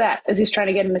hell is that? As he's trying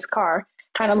to get in his car,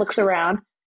 kind of looks around.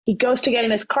 He goes to get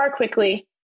in his car quickly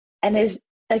and his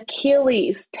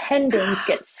Achilles tendons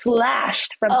get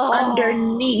slashed from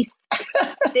underneath.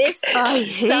 This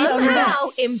somehow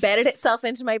embedded itself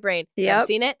into my brain. Yep. I've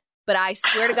seen it. But I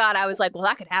swear to God, I was like, well,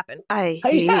 that could happen. I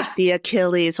hate the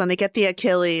Achilles. When they get the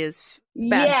Achilles, it's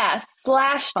bad. Yeah,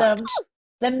 slashed him.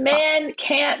 The man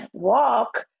can't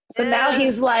walk. So now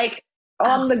he's like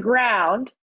on the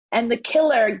ground and the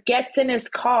killer gets in his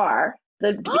car,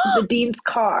 the dean's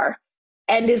car,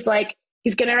 and is like,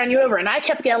 he's going to run you over. And I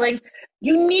kept yelling,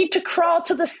 you need to crawl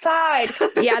to the side.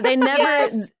 Yeah, they never...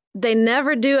 They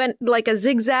never do a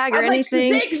zigzag or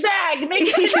anything. Like, zigzag, make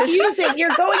it confusing.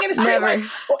 You're going in a straight line.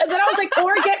 And then I was like,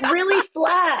 or get really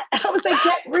flat. I was like,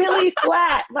 get really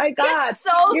flat. My God. Get so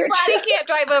flat he can't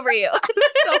drive over you.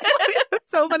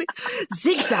 So funny.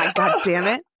 Zigzag, God damn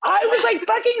it. I was like,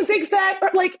 fucking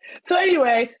zigzag. So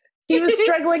anyway, he was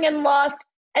struggling and lost.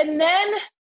 And then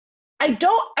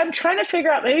I'm trying to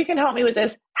figure out, maybe you can help me with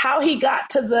this, how he got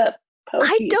to the pokey.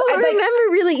 I don't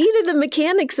remember really either the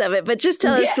mechanics of it, but just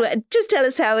tell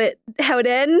us how it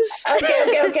ends.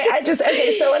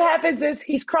 Okay. So what happens is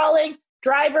he's crawling.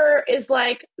 Driver is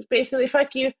like, basically,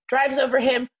 fuck you. Drives over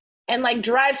him and like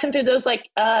drives him through those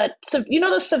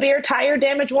those severe tire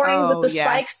damage warnings with the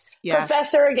spikes. Yes.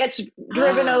 Professor gets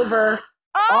driven over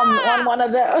on one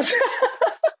of those.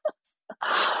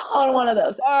 On one of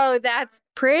those. Oh, that's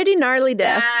pretty gnarly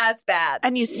death. That's bad.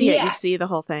 And you see it. You see the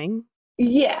whole thing.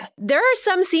 Yeah. There are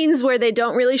some scenes where they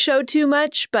don't really show too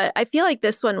much, but I feel like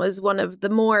this one was one of the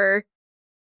more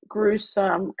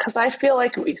gruesome because I feel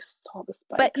like we saw the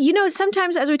spikes. But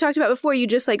sometimes, as we talked about before, you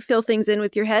just like fill things in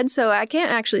with your head. So I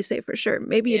can't actually say for sure.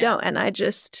 Maybe you don't. And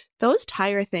those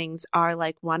tire things are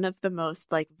like one of the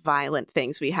most like violent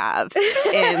things we have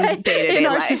in day-to-day in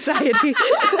our life. society.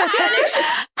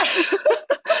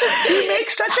 You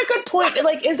make such a good point.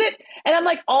 Like, is it? And I'm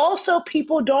like, also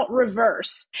people don't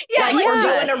reverse. Yeah, or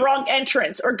go in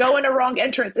a wrong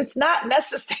entrance. It's not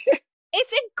necessary.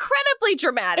 It's incredibly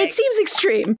dramatic. It seems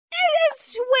extreme.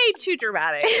 It's way too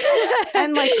dramatic.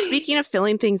 And like, speaking of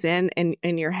filling things in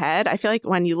your head, I feel like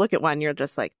when you look at one, you're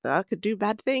just like, that could do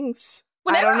bad things.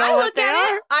 Whenever I don't know I look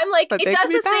at it, I'm like, it does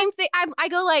the same thing. I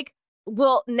go like,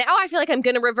 well, now I feel like I'm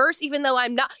going to reverse, even though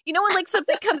I'm not. When like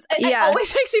something comes, it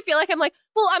always makes me feel like I'm like,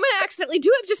 well, I'm going to accidentally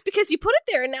do it just because you put it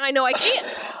there, and now I know I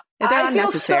can't. I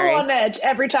feel so on edge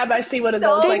every time I see what it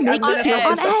goes They like. make you feel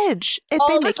on edge.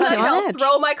 All of a sudden, I'll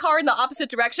throw my car in the opposite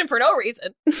direction for no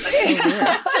reason.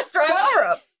 Just drive over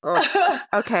him. Oh.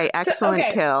 Okay,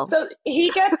 excellent kill. So he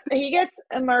gets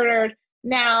murdered.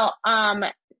 Now,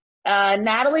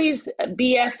 Natalie's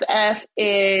BFF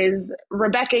is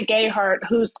Rebecca Gayheart,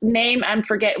 whose name I'm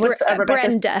forgetting. What's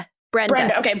Rebecca's?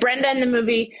 Brenda. Okay, Brenda in the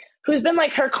movie, who's been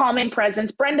like her calming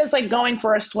presence. Brenda's like going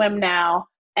for a swim now.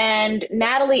 And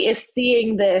Natalie is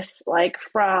seeing this like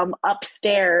from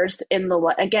upstairs in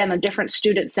a different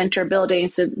student center building.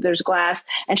 So there's glass,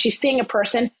 and she's seeing a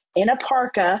person in a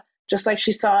parka, just like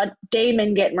she saw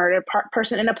Damon get murdered.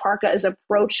 Person in a parka is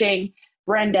approaching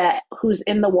Brenda, who's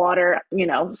in the water,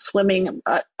 swimming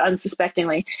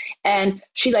unsuspectingly. And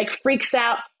she like freaks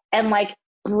out and like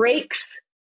breaks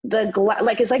the glass.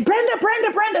 Like, it's like,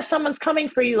 Brenda, someone's coming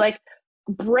for you. Like,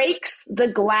 breaks the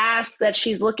glass that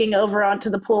she's looking over onto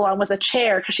the pool on with a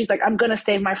chair because she's like, I'm going to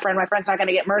save my friend. My friend's not going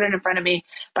to get murdered in front of me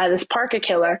by this parka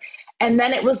killer. And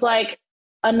then it was like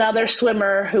another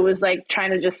swimmer who was like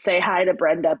trying to just say hi to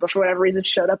Brenda, but for whatever reason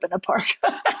showed up in a park.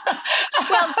 Well,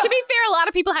 to be fair, a lot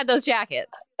of people had those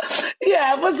jackets.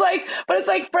 Yeah, it was like, but it's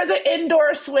like for the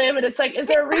indoor swim, and it's like, is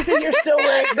there a reason you're still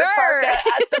wearing the parka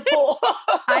at the pool?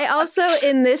 I also,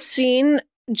 in this scene,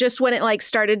 just when it like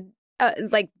started,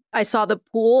 like I saw the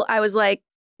pool, I was like,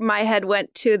 my head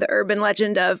went to the urban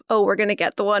legend of, oh, we're going to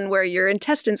get the one where your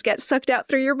intestines get sucked out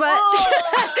through your butt.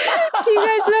 Oh. Do you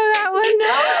guys know that one?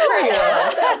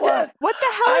 No. What the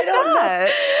hell is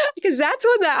that? Because that's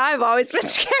one that I've always been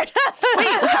scared of. Wait,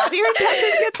 how do your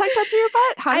intestines get sucked out through your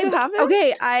butt? How does it happen?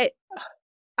 Okay,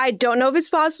 I don't know if it's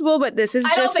possible, but this is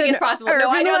just an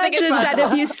urban legend that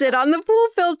if you sit on the pool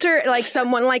filter, like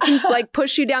someone like can like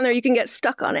push you down there, you can get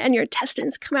stuck on it and your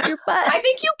intestines come out your butt. I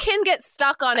think you can get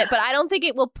stuck on it, but I don't think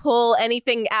it will pull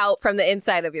anything out from the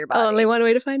inside of your body. Only one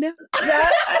way to find out.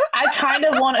 I kind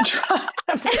of want to try.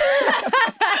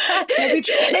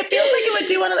 It feels like it would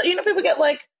do one of the, people get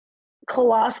like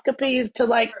coloscopies to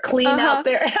like clean out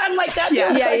their. I'm like, that's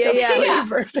yeah.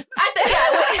 version.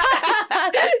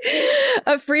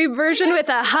 A free version with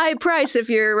a high price if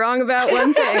you're wrong about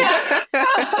one thing.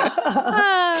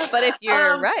 But if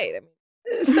you're right.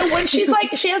 So when she's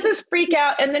like, she has this freak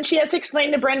out, and then she has to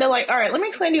explain to Brenda, like, all right, let me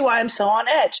explain to you why I'm so on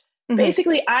edge. Mm-hmm.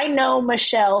 Basically, I know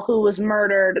Michelle, who was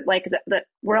murdered, like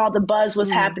where all the buzz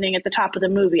was happening at the top of the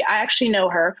movie. I actually know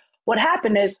her. What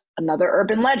happened is another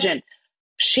urban legend.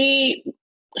 She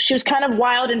was kind of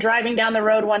wild and driving down the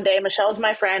road one day. Michelle was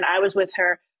my friend. I was with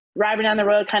her driving down the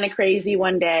road, kind of crazy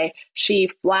one day. She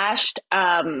flashed.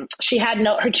 She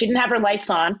didn't have her lights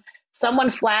on.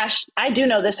 Someone flashed. I do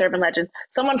know this urban legend.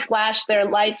 Someone flashed their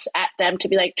lights at them to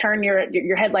be like, turn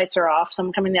your headlights are off.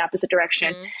 Someone coming in the opposite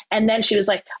direction. Mm-hmm. And then she was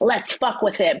like, let's fuck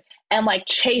with him. And like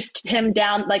chased him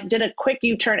down, like did a quick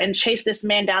U-turn and chased this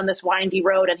man down this windy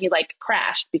road. And he like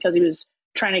crashed because he was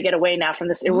trying to get away now from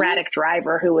this erratic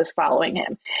driver who was following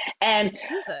him. And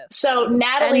so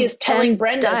Natalie is telling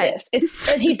Brenda this.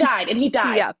 And he died.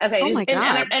 Yeah. Okay. Oh my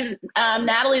God. And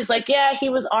Natalie's like, yeah, he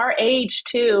was our age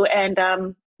too. And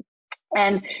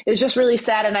it was just really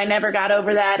sad. And I never got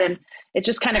over that. And it's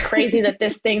just kind of crazy that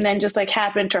this thing then just like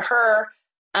happened to her.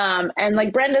 And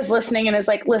like Brenda's listening and is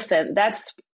like, listen,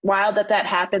 that's wild that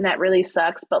happened. That really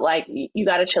sucks. But like, you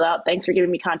got to chill out. Thanks for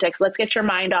giving me context. Let's get your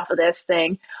mind off of this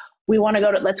thing. We want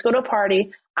to let's go to a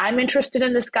party. I'm interested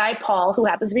in this guy, Paul, who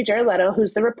happens to be Jared Leto,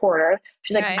 who's the reporter.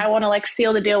 She's like, I want to like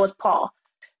seal the deal with Paul.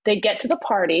 They get to the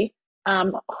party,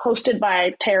 hosted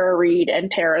by Tara Reid and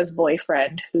Tara's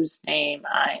boyfriend, whose name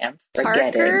I am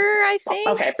forgetting. Parker, I think.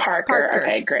 Okay, Parker.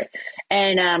 Okay, great.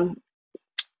 And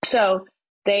so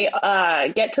they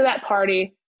get to that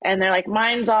party and they're like,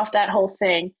 mine's off that whole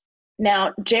thing.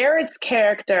 Now, Jared's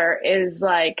character is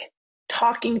like,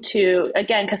 talking to,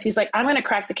 again, because he's like, I'm going to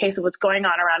crack the case of what's going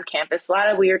on around campus. A lot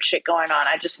of weird shit going on.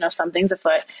 I just know something's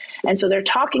afoot. And so they're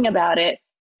talking about it.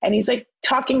 And he's like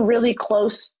talking really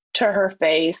close to her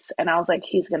face. And I was like,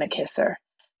 he's going to kiss her.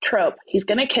 Trope. He's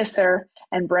going to kiss her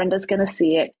and Brenda's going to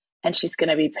see it and she's going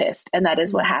to be pissed. And that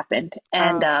is what happened.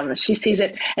 And she sees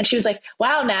it and she was like,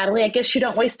 wow, Natalie, I guess you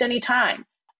don't waste any time.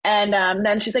 And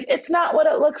then she's like, it's not what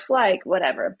it looks like,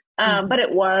 whatever. But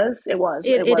it was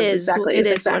exactly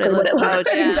what it looks like.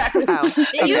 Exactly.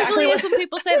 It usually is when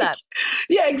people say that.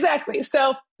 Yeah, exactly.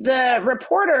 So the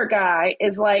reporter guy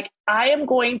is like,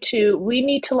 we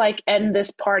need to like end this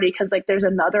party because like there's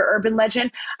another urban legend.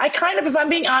 I kind of, if I'm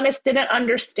being honest, didn't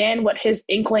understand what his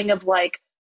inkling of like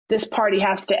this party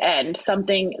has to end.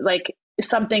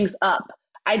 Something's up.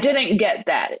 I didn't get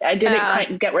that. I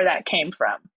didn't get where that came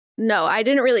from. No, I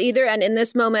didn't really either. And in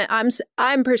this moment,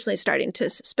 I'm personally starting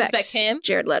to suspect him,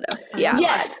 Jared Leto. Yeah.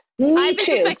 Yes. I've been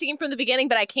suspecting him from the beginning,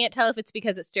 but I can't tell if it's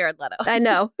because it's Jared Leto. I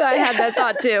know. I had that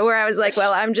thought too, where I was like,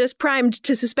 well, I'm just primed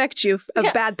to suspect you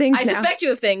of bad things now. I suspect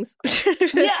you of things.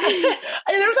 Yeah.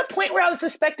 There was a point where I was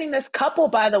suspecting this couple,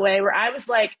 by the way, where I was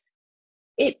like,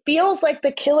 it feels like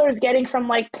the killer's getting from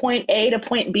like point A to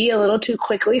point B a little too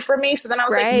quickly for me. So then I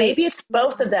was like, maybe it's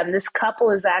both of them. This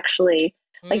couple is actually...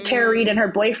 like Tara Reid and her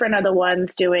boyfriend are the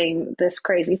ones doing this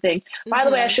crazy thing. By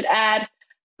the way, I should add,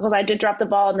 because I did drop the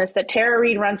ball on this, that Tara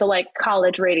Reid runs a like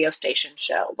college radio station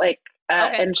show.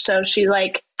 And so she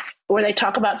like, where they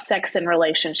talk about sex and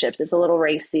relationships. It's a little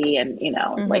racy and,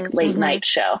 like late night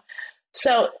show.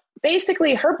 So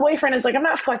basically her boyfriend is like, I'm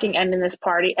not fucking ending this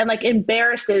party. And like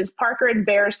Parker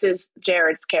embarrasses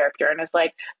Jared's character and is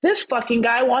like, this fucking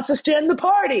guy wants us to end the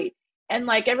party. And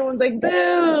like everyone's like,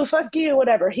 boo, fuck you,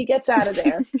 whatever. He gets out of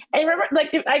there. And remember,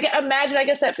 like, I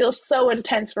guess that feels so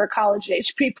intense for college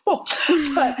age people.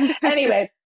 But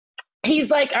anyway, he's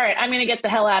like, all right, I'm going to get the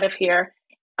hell out of here.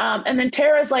 And then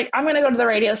Tara's like, I'm going to go to the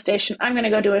radio station. I'm going to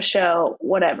go do a show,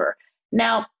 whatever.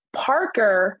 Now,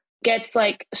 Parker gets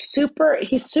like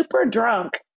he's super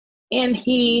drunk and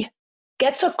he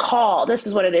gets a call. This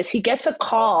is what it is. He gets a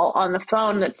call on the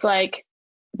phone that's like,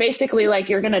 basically like,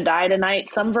 you're going to die tonight.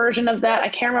 Some version of that. I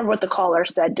can't remember what the caller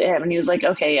said to him. And he was like,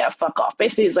 okay, yeah, fuck off.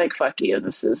 Basically, he's like, fuck you.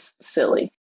 This is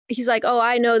silly. He's like, oh,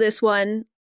 I know this one.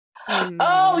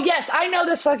 Oh, yes, I know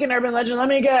this fucking urban legend. Let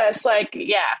me guess. Like,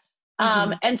 yeah.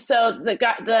 And so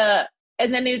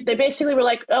and then they basically were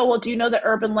like, oh, well, do you know the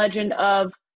urban legend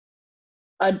of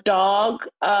a dog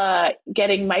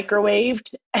getting microwaved?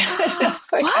 And I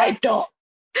was like, I don't.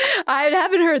 I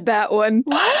haven't heard that one.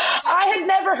 What? I had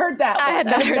never heard that one. I had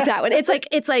not heard that one. It's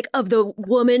like of the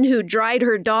woman who dried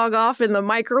her dog off in the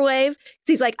microwave.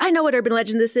 He's like, I know what urban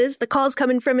legend this is. The call's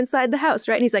coming from inside the house,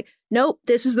 right? And he's like, nope,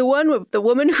 this is the one with the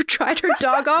woman who dried her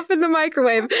dog off in the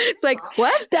microwave. It's like,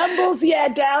 what? Stumbles,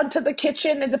 down to the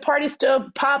kitchen and the party's still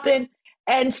popping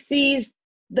and sees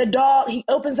the dog. He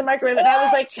opens the microwave and I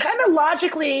was like, kind of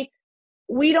logically,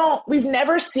 we've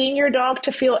never seen your dog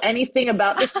to feel anything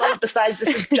about this moment besides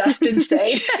this is just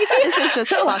insane. This is just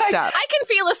fucked up. I can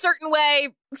feel a certain way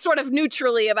sort of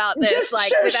neutrally about this,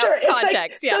 without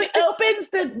context. Like, so he opens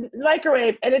the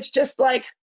microwave and it's just like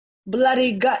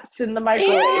bloody guts in the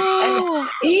microwave.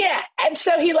 And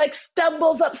so he like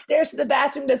stumbles upstairs to the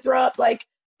bathroom to throw up, like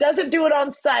doesn't do it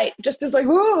on sight, just is like,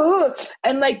 ooh,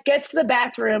 and like gets to the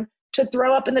bathroom to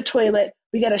throw up in the toilet.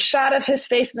 We get a shot of his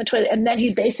face in the toilet, and then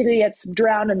he basically gets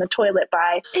drowned in the toilet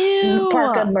by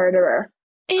Parker murderer.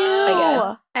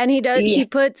 Ew. And he does. Yeah. He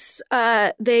puts.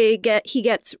 He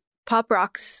gets Pop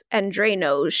Rocks and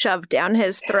Drano shoved down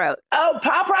his throat. Oh,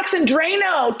 Pop Rocks and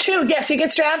Drano too. Yes, he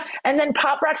gets drowned, and then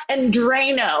Pop Rocks and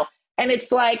Drano. And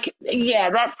it's like, yeah,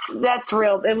 that's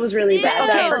real. It was really bad.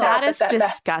 Okay, that is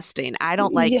disgusting. I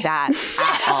don't like that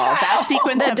at all. That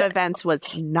sequence of events was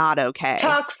not okay.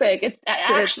 Toxic. It's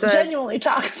actually genuinely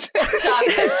toxic.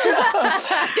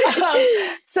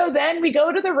 So then we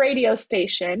go to the radio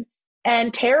station,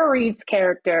 and Tara Reid's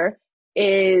character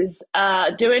is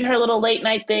doing her little late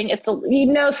night thing.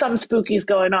 Some spooky's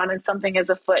going on and something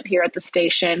is afoot here at the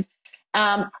station.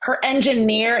 Her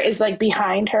engineer is like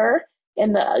behind her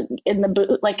in the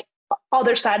booth, like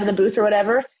other side of the booth or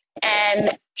whatever,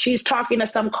 and she's talking to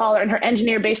some caller, and her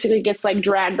engineer basically gets like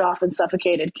dragged off and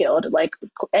suffocated, killed, like,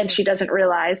 and she doesn't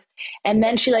realize, and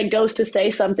then she like goes to say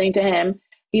something to him,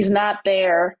 he's not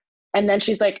there, and then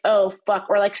she's like, oh fuck,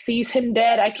 or like sees him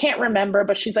dead, I can't remember,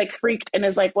 but she's like freaked and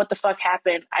is like, what the fuck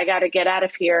happened, I gotta get out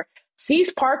of here,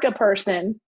 sees Parka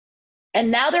person, and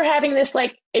now they're having this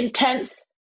like intense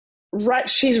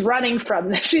she's running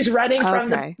from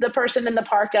the person in the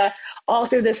parka all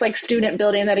through this like student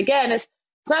building that again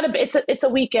it's a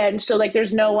weekend, so like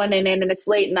there's no one in it and it's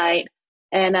late night,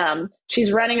 and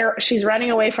she's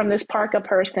running away from this parka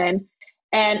person,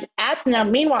 and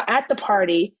meanwhile at the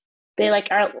party they like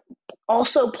are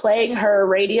also playing her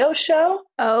radio show.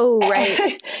 Oh, right.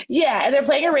 And they're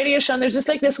playing a radio show, and there's just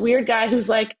like this weird guy who's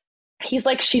like,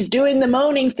 she's doing the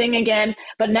moaning thing again,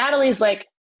 but Natalie's like,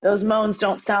 those moans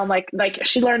don't sound like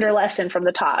she learned her lesson from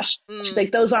the Tosh. She's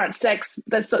like, those aren't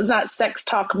that's not sex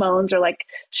talk moans, or like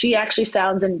she actually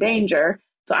sounds in danger.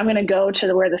 So I'm going to go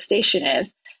to where the station is.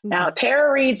 Mm-hmm. Now,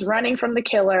 Tara Reid's running from the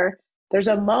killer. There's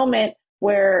a moment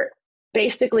where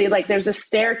basically like there's a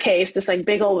staircase, this like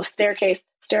big old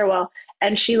stairwell.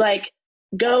 And she like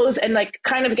goes and like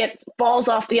kind of falls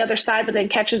off the other side, but then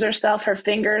catches herself. Her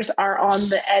fingers are on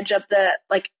the edge of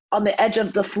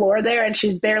the floor there, and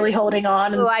she's barely holding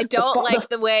on. Oh, I don't like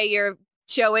the way you're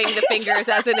showing the fingers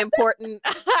as an important.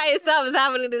 Something's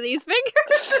happening to these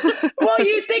fingers. Well,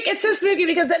 you think it's so spooky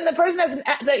because then the person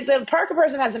the Parker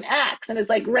person has an axe and is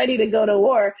like ready to go to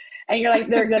war, and you're like,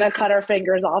 they're gonna cut her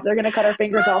fingers off. They're gonna cut her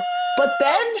fingers off. But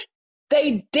then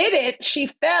they didn't. She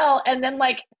fell and then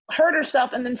like hurt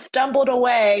herself and then stumbled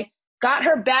away. Got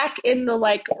her back in the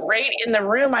in the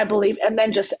room, I believe, and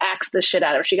then just axed the shit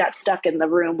out of her. She got stuck in the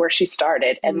room where she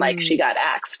started, and she got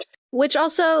axed. Which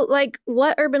also, like,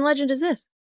 what urban legend is this?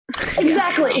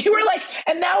 Exactly. We're like,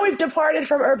 and now we've departed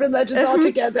from urban legends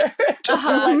altogether.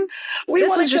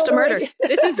 This was just a murder.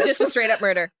 This is just a straight up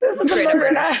murder. This is a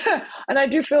murder. And I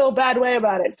do feel a bad way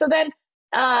about it. So then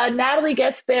Natalie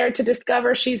gets there to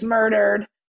discover she's murdered.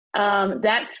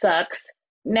 That sucks.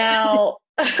 Now.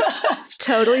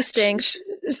 Totally stinks.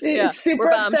 She's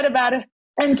super upset about it.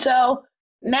 And so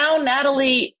now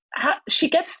Natalie, she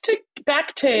gets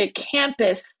back to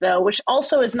campus though, which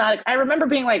also is not, I remember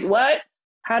being like, what?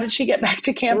 How did she get back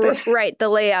to campus? Right. The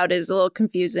layout is a little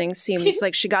confusing. Seems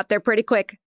like she got there pretty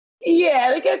quick.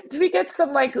 Yeah, we get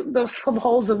some some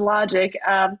holes in logic.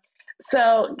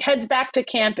 So heads back to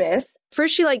campus.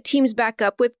 First, she like teams back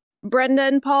up with Brenda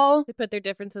and Paul. They put their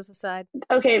differences aside.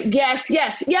 Okay. Yes.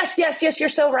 You're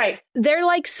so right. They're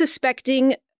like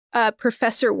suspecting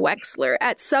Professor Wexler.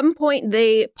 At some point,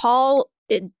 Paul,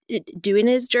 doing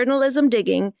his journalism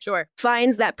digging,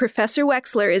 finds that Professor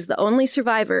Wexler is the only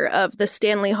survivor of the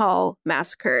Stanley Hall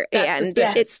massacre. That's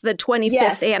and it's the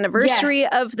 25th anniversary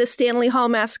of the Stanley Hall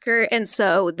massacre. And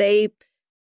so they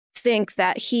think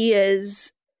that he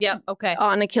is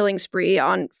on a killing spree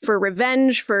for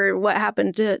revenge for what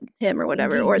happened to him or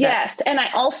whatever. Or and I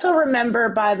also remember,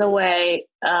 by the way,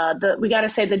 we got to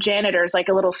say the janitor is like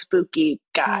a little spooky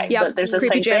guy. Yep. There's this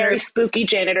like very spooky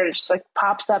janitor that just like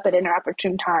pops up at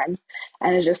inopportune times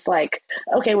and is just like,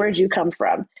 okay, where'd you come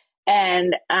from?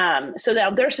 And so now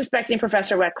they're suspecting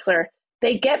Professor Wexler.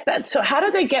 They get that. So how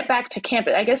do they get back to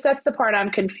campus? I guess that's the part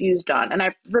I'm confused on. And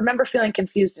I remember feeling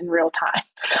confused in real time.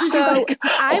 So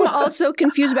I'm also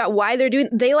confused about why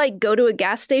they like go to a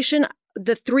gas station,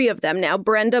 the three of them now,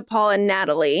 Brenda, Paul, and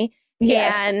Natalie.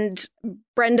 Yes. And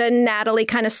Brenda and Natalie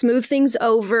kind of smooth things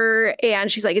over.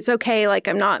 And she's like, it's okay. Like,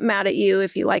 I'm not mad at you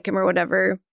if you like him or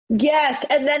whatever. Yes.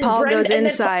 And then Paul goes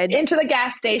inside into the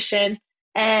gas station,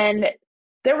 and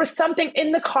there was something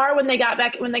in the car when they got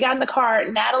in the car.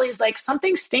 Natalie's like,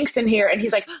 something stinks in here. And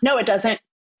he's like, no, it doesn't.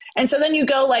 And so then you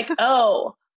go like,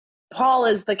 oh, Paul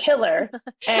is the killer.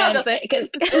 And no, it doesn't.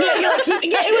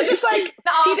 It was just like,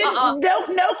 he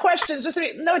didn't, no questions. Just,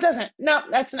 no, it doesn't. No,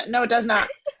 no, it does not.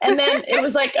 And then it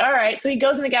was like, all right. So he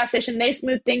goes in the gas station. They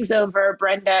smooth things over,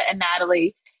 Brenda and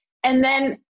Natalie. And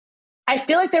then I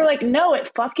feel like they were like, no, it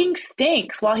fucking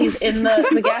stinks, while he's in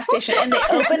the gas station. And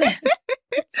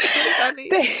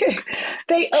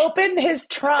they open his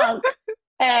trunk,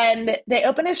 and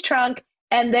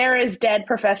there is dead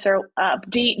Professor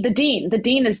the dean. The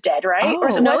dean is dead, right? Oh, or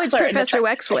is it no, Wexler it's Professor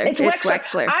Wexler. It's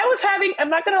Wexler. I'm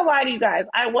not going to lie to you guys.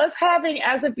 I was having,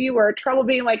 as a viewer, trouble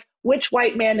being like, which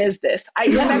white man is this? I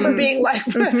remember being like,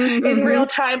 in real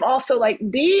time, also like,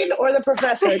 Dean or the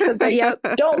Professor? Because they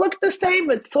don't look the same,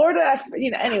 but sort of,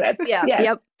 anyway. Yeah. Yes.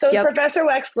 Yep. So Professor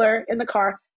Wexler in the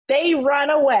car. They run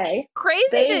away.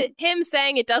 Crazy that him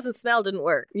saying it doesn't smell didn't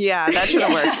work. Yeah, that should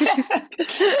have worked.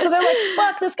 So they're like,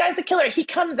 fuck, this guy's the killer. He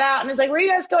comes out and is like, where are you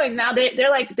guys going? Now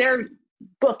they're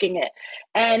booking it.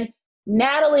 And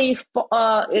Natalie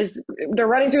they're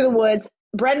running through the woods.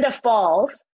 Brenda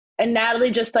falls, and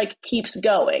Natalie just like keeps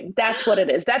going. That's what it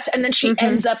is. And then she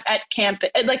ends up at camp.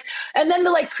 And then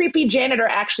the like creepy janitor,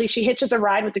 actually, she hitches a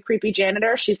ride with the creepy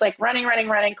janitor. She's like running.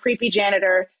 Creepy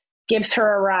janitor gives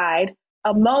her a ride.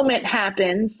 A moment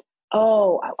happens.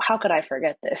 Oh, how could I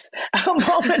forget this? A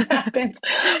moment happens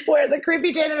where the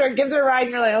creepy janitor gives her a ride,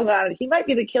 and you're like, oh God, he might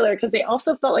be the killer, because they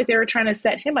also felt like they were trying to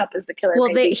set him up as the killer.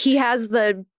 Well, he has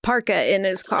the parka in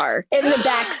his car. In the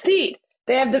back seat.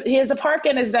 He has the parka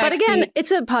in his back seat. But again,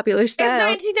 it's a popular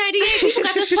style. It's 1998. People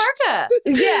got this parka.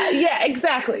 Yeah,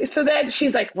 exactly. So then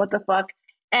she's like, what the fuck?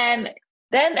 And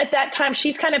then at that time,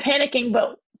 she's kind of panicking,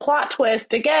 but plot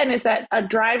twist again is that a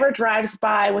driver drives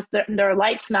by with their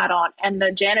lights not on, and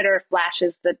the janitor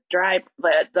flashes the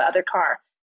other car,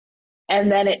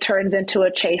 and then it turns into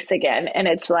a chase again. And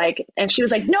it's like, and she was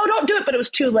like, no, don't do it, but it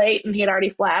was too late, and he had already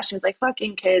flashed. He was like,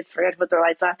 fucking kids, forget to put their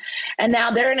lights on. And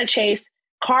now they're in a chase.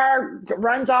 Car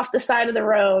runs off the side of the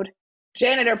road.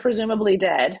 Janitor presumably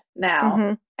dead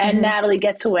now, and Natalie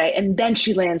gets away, and then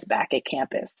she lands back at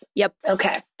campus. Yep.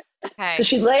 Okay. So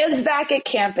she lands back at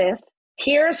campus,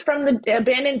 hears from the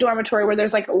abandoned dormitory where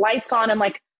there's like lights on and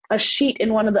like a sheet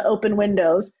in one of the open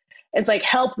windows. It's like,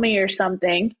 help me or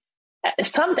something. I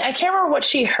can't remember what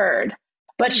she heard,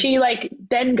 but she like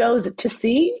then goes to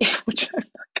see.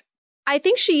 I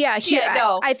think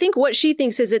I think what she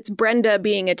thinks is it's Brenda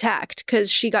being attacked,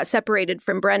 because she got separated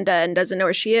from Brenda and doesn't know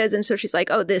where she is. And so she's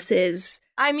like, oh, this is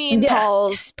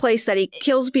Paul's place that he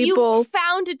kills people. You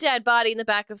found a dead body in the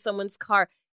back of someone's car.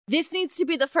 This needs to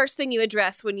be the first thing you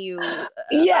address when you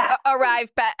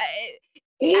arrive back.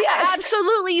 Yes.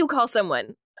 Absolutely, you call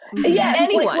someone. Yeah,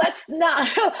 anyone. Like,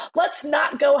 let's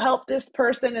not go help this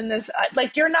person in this.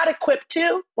 Like, you're not equipped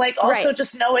to. Like, also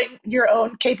just knowing your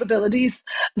own capabilities.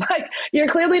 Like, you're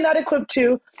clearly not equipped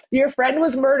to. Your friend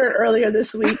was murdered earlier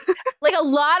this week. Like a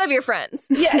lot of your friends.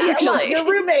 Yeah, actually, your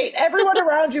roommate, everyone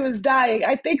around you is dying.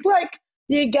 I think like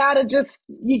you gotta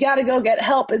go get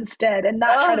help instead, and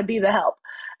not try to be the help.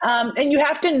 And you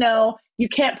have to know you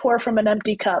can't pour from an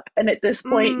empty cup. And at this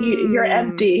point, you're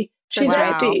empty. She's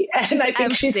empty. And she's I think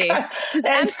empty. she's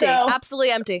empty. So,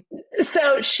 absolutely empty.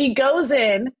 So she goes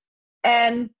in,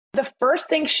 and the first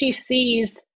thing she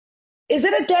sees, is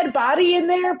it a dead body in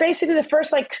there? Basically, the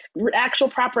first like actual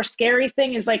proper scary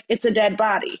thing is like, it's a dead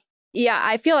body. Yeah,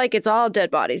 I feel like it's all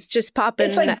dead bodies just popping.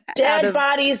 It's like dead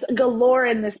bodies galore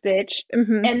in this bitch.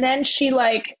 Mm-hmm. And then she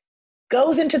like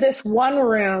goes into this one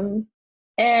room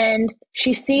and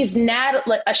she sees Brenda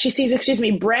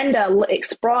like,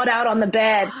 sprawled out on the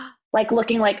bed, like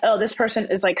looking like, oh, this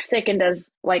person is like sick and does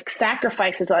like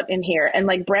sacrifices in here. And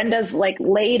like Brenda's like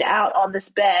laid out on this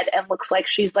bed and looks like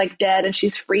she's like dead and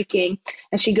she's freaking.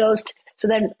 And she goes so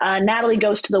then Natalie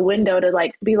goes to the window to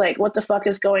like be like, what the fuck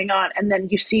is going on? And then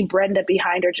you see Brenda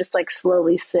behind her just like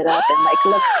slowly sit up and like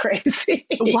look crazy.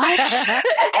 What?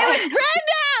 It was Brenda!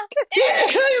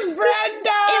 It was Brenda!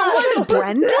 It was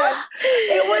Brenda?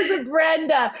 It was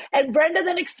Brenda. And Brenda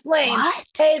then explained,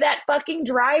 hey, that fucking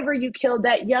driver you killed,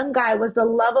 that young guy, was the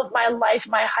love of my life,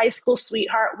 my high school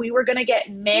sweetheart. We were going to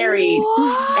get married.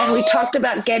 What? And we talked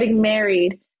about getting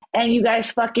married. And you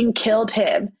guys fucking killed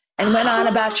him. And went on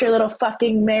about your little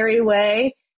fucking merry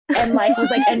way. And like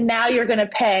was like, and now you're going to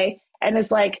pay. And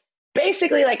it's like,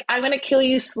 basically like, I'm going to kill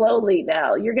you slowly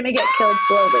now. You're going to get killed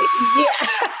slowly.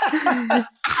 Yeah.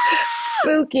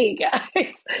 Spooky,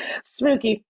 guys.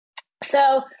 Spooky.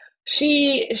 So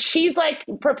she's like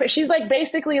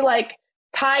basically like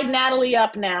tied Natalie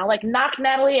up now, like knocked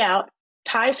Natalie out,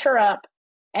 ties her up,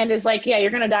 and is like, yeah, you're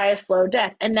going to die a slow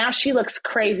death. And now she looks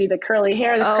crazy. The curly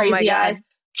hair, the crazy eyes,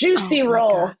 juicy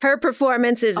role. Her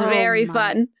performance is very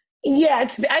fun. Yeah,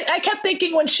 I kept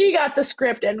thinking when she got the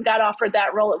script and got offered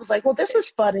that role, it was like, well, this is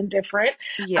fun and different.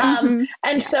 Yeah.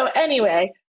 And so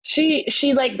anyway, she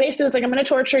like basically was like, I'm going to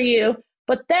torture you.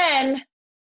 But then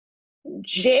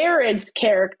Jared's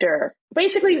character,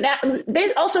 basically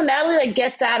also Natalie like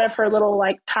gets out of her little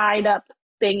like tied up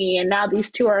thingy. And now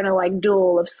these two are in a like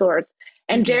duel of sorts.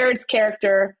 And Jared's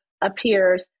character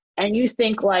appears. And you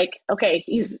think like, okay,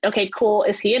 cool.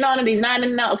 Is he in on it? He's not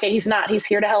in. No, okay, he's not. He's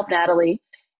here to help Natalie.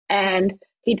 And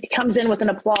he comes in with an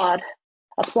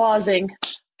applauding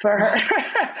for her,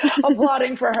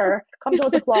 applauding for her, comes in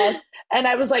with applause. And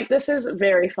I was like, this is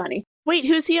very funny. Wait,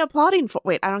 who's he applauding for?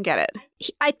 Wait, I don't get it.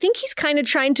 I think he's kind of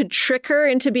trying to trick her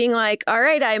into being like, all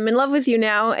right, I'm in love with you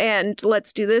now, and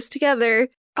let's do this together.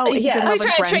 Oh, he's in love with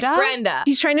trying to trick Brenda? Brenda.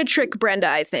 He's trying to trick Brenda,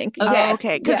 I think. Oh,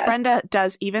 okay. Because Brenda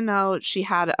does, even though she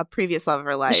had a previous love of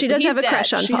her life. She does have a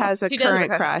crush on She Paul. has a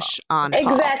current crush on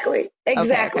Paul. Exactly.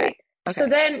 Okay. So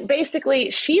then basically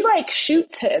she like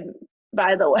shoots him,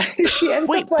 by the way. She ends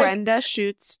Wait, up, like, Brenda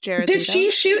shoots Jared Did Leto?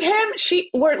 she shoot him?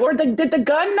 Did the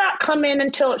gun not come in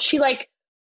until she like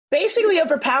basically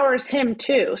overpowers him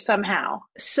too somehow?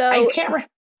 So I can't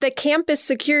the campus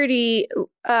security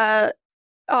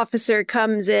officer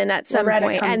comes in at some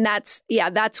point, and that's when how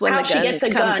the gun she gets a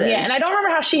comes gun. in. Yeah, and I don't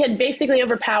remember how she had basically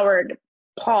overpowered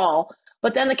Paul,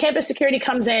 but then the campus security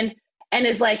comes in and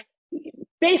is like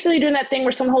basically doing that thing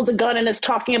where someone holds a gun and is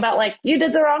talking about like, you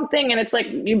did the wrong thing, and it's like,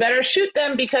 you better shoot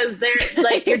them because they're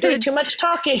like, you're doing too much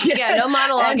talking. Yeah, no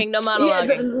monologuing.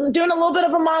 Yeah, doing a little bit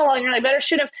of a monologue, and you're like, better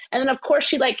shoot him. And then of course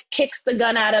she like kicks the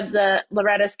gun out of the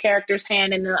Loretta's character's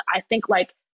hand, and I think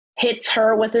like hits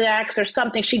her with an axe or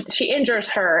something. She injures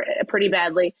her pretty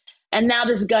badly, and now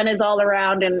this gun is all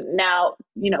around, and now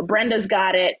Brenda's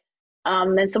got it.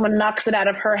 Then someone knocks it out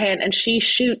of her hand, and she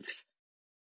shoots.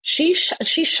 She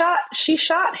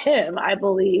shot him, I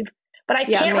believe, but I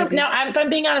can't now. If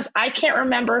I'm being honest, I can't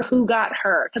remember who got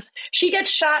her, because she gets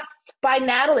shot by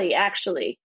Natalie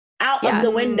actually out of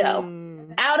the window,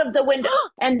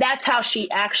 and that's how she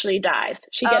actually dies.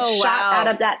 She gets shot out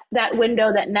of that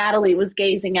window that Natalie was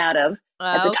gazing out of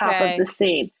at the top of the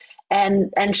scene,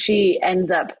 and she ends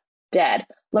up dead.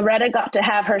 Loretta got to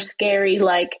have her scary,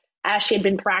 like, as she had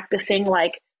been practicing,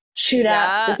 like, shoot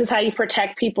out, this is how you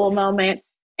protect people moment.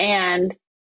 And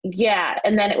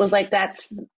and then it was like,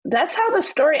 that's how the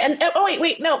story, and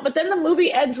but then the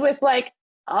movie ends with like,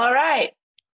 all right,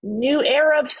 new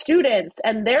era of students,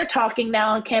 and they're talking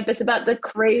now on campus about the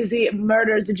crazy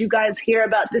murders. Did you guys hear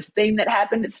about this thing that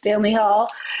happened at Stanley Hall?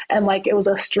 And like, it was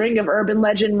a string of urban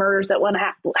legend murders that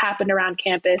happened around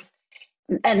campus.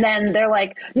 And then they're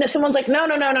like, someone's like, no,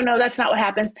 that's not what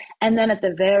happens. And then at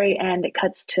the very end, it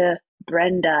cuts to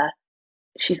Brenda.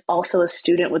 She's also a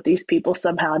student with these people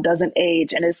somehow, doesn't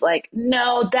age, and is like,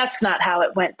 no, that's not how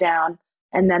it went down.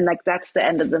 And then like, that's the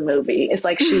end of the movie. It's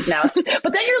like, she's now,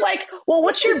 but then you're like, well,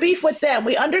 what's your beef with them?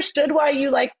 We understood why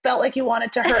you like felt like you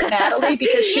wanted to hurt Natalie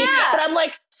because she, but I'm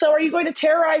like, so are you going to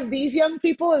terrorize these young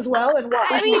people as well? And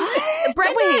what? I mean,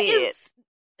 Brenda is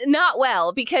not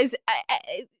well because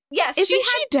yes, Isn't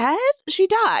she dead? She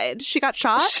died. She got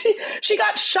shot? She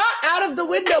got shot out of the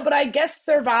window, but I guess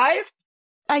survived.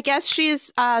 I guess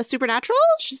she's supernatural.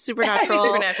 She's supernatural.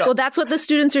 Supernatural. Well, that's what the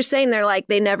students are saying. They're like,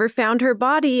 they never found her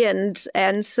body, and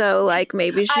so like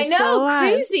maybe she's still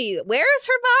alive. Crazy. Where is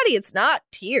her body? It's not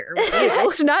here.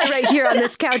 It's not right here on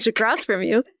this couch across from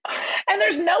you. And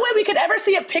there's no way we could ever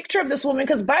see a picture of this woman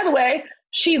because, by the way,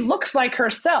 she looks like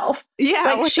herself.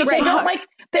 Yeah, like they don't like.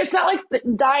 There's not like the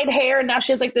dyed hair, and now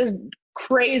she has like this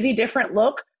crazy different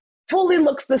look. Fully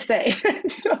looks the same.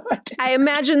 So I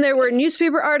imagine there were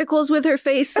newspaper articles with her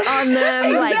face on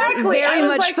them. Exactly. Like very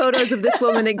much photos of this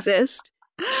woman exist.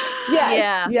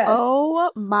 Yeah.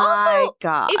 Oh my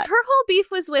God. If her whole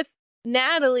beef was with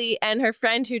Natalie and her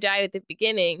friend who died at the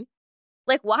beginning,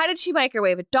 like, why did she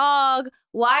microwave a dog?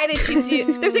 Why did she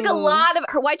do... There's like a lot of...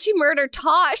 Why'd she murder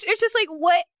Tosh? It's just like,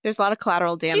 what? There's a lot of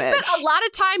collateral damage. She spent a lot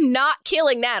of time not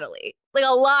killing Natalie. Like,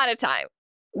 a lot of time.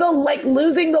 The like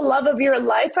losing the love of your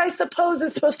life, I suppose,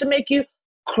 is supposed to make you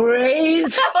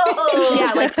crazy.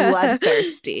 Yeah, like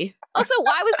bloodthirsty. Also,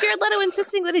 why was Jared Leto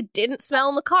insisting that it didn't smell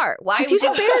in the car? Why was he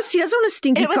embarrassed? He doesn't want a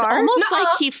stinky car. It was almost like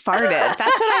he farted. That's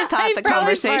what I thought the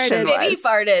conversation was. Maybe he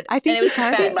farted. I think it was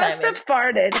bad He must have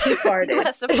farted. He farted. He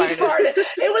must have farted.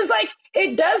 It was like,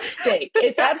 it does stink.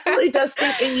 It absolutely does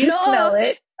stink, and you smell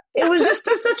it. It was just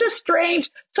such a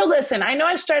strange... So listen, I know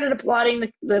I started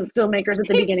applauding the filmmakers at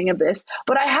the beginning of this,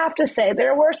 but I have to say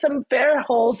there were some fair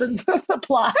holes in the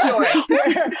plot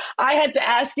where I had to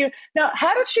ask you, now,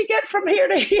 how did she get from here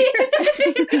to here?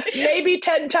 Maybe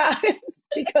 10 times.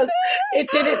 Because it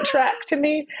didn't track to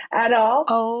me at all.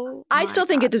 Oh, I still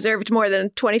think it deserved more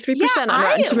than 23% on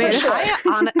Rotten Tomatoes.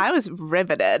 I was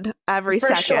riveted every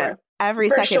second. Sure. Every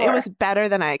For second. sure. It was better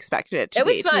than I expected it to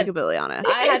be, was fun. to be completely honest.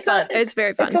 I had fun. It's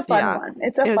very fun. It's a fun one.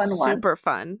 It's a it fun was one. super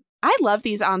fun. I love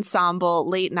these ensemble,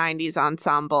 late 90s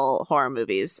ensemble horror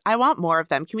movies. I want more of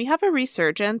them. Can we have a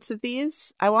resurgence of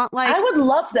these? I want like... I would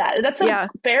love that. That's a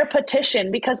fair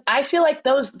petition because I feel like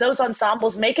those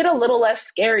ensembles make it a little less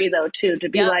scary though too, to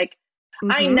be like,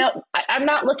 I know I'm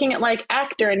not looking at like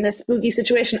actor in this spooky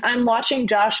situation. I'm watching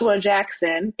Joshua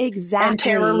Jackson and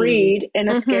Tara Reid in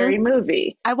a scary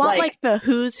movie. I want like the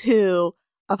who's who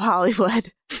of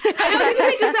Hollywood. I was going to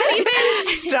say, does that even...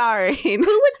 Starring.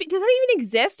 Does that even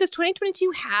exist? Does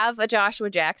 2022 have a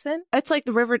Joshua Jackson? It's like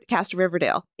the cast of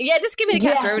Riverdale. Yeah, just give me the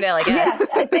cast of Riverdale, I guess. Yeah,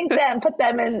 I think put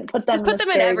them in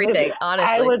everything, movie.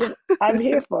 honestly. I'm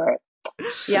here for it.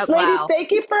 Yep. Ladies,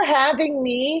 thank you for having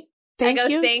me. Thank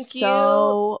you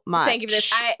so much. Thank you for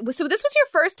this. So this was your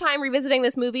first time revisiting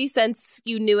this movie since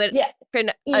you knew it? Yes.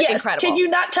 Incredible. Can you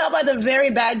not tell by the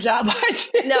very bad job I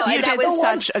did? No, you did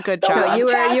such a good job.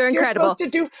 You're incredible.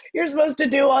 You're supposed to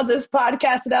do on this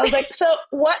podcast, and I was like, so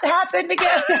what happened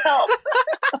again? Help.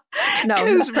 No,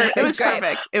 it was perfect. It was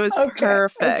perfect. It was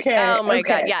perfect. Okay, oh my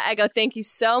God. Yeah, Ego, thank you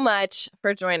so much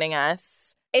for joining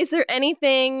us. Is there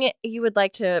anything you would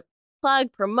like to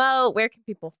plug, promote? Where can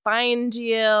people find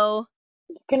you?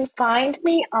 You can find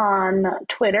me on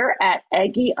Twitter at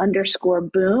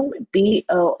Eggy_boom,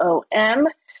 BOOM.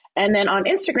 And then on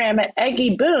Instagram at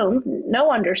EggyBoom, no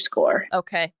underscore.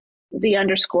 Okay. The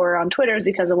underscore on Twitter is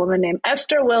because a woman named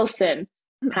Esther Wilson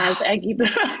has Eggy Boom.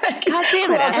 God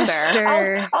damn it,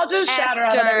 Esther. I'll just shout her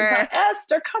out every time.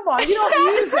 Esther, come on. You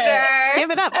don't use it. Give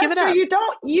it up. Esther, Give it up. You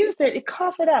don't use it. You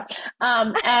cough it up.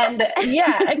 And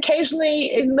yeah,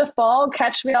 occasionally in the fall,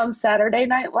 catch me on Saturday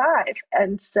Night Live.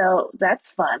 And so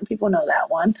that's fun. People know that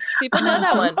one. People know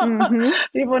that one.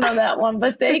 People know that one.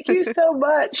 But thank you so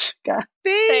much. God.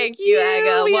 Thank you,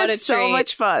 Ego. We What had a so treat.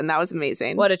 much fun. That was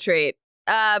amazing. What a treat.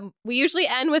 We usually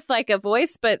end with like a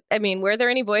voice, but I mean, were there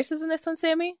any voices in this one,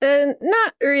 Sammy?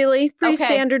 Not really. Pretty Okay.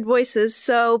 standard voices.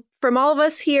 So from all of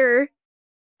us here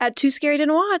at Too Scary to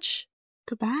Watch,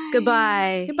 Goodbye.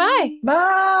 goodbye. Goodbye.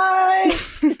 Bye.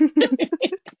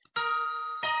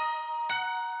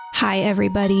 Hi,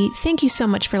 everybody. Thank you so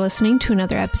much for listening to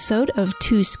another episode of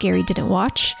Too Scary Didn't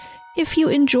Watch. If you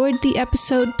enjoyed the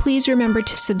episode, please remember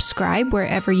to subscribe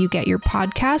wherever you get your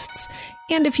podcasts.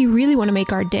 And if you really want to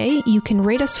make our day, you can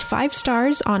rate us 5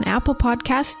 stars on Apple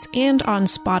Podcasts and on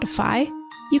Spotify.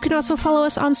 You can also follow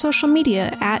us on social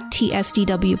media at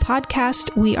TSDW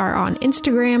Podcast. We are on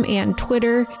Instagram and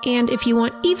Twitter. And if you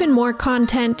want even more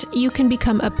content, you can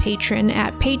become a patron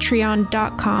at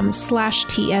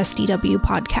patreon.com/TSDW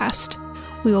Podcast.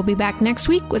 We will be back next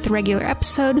week with a regular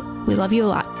episode. We love you a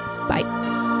lot. Bye.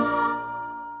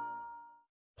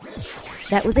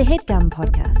 That was a HeadGum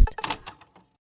podcast.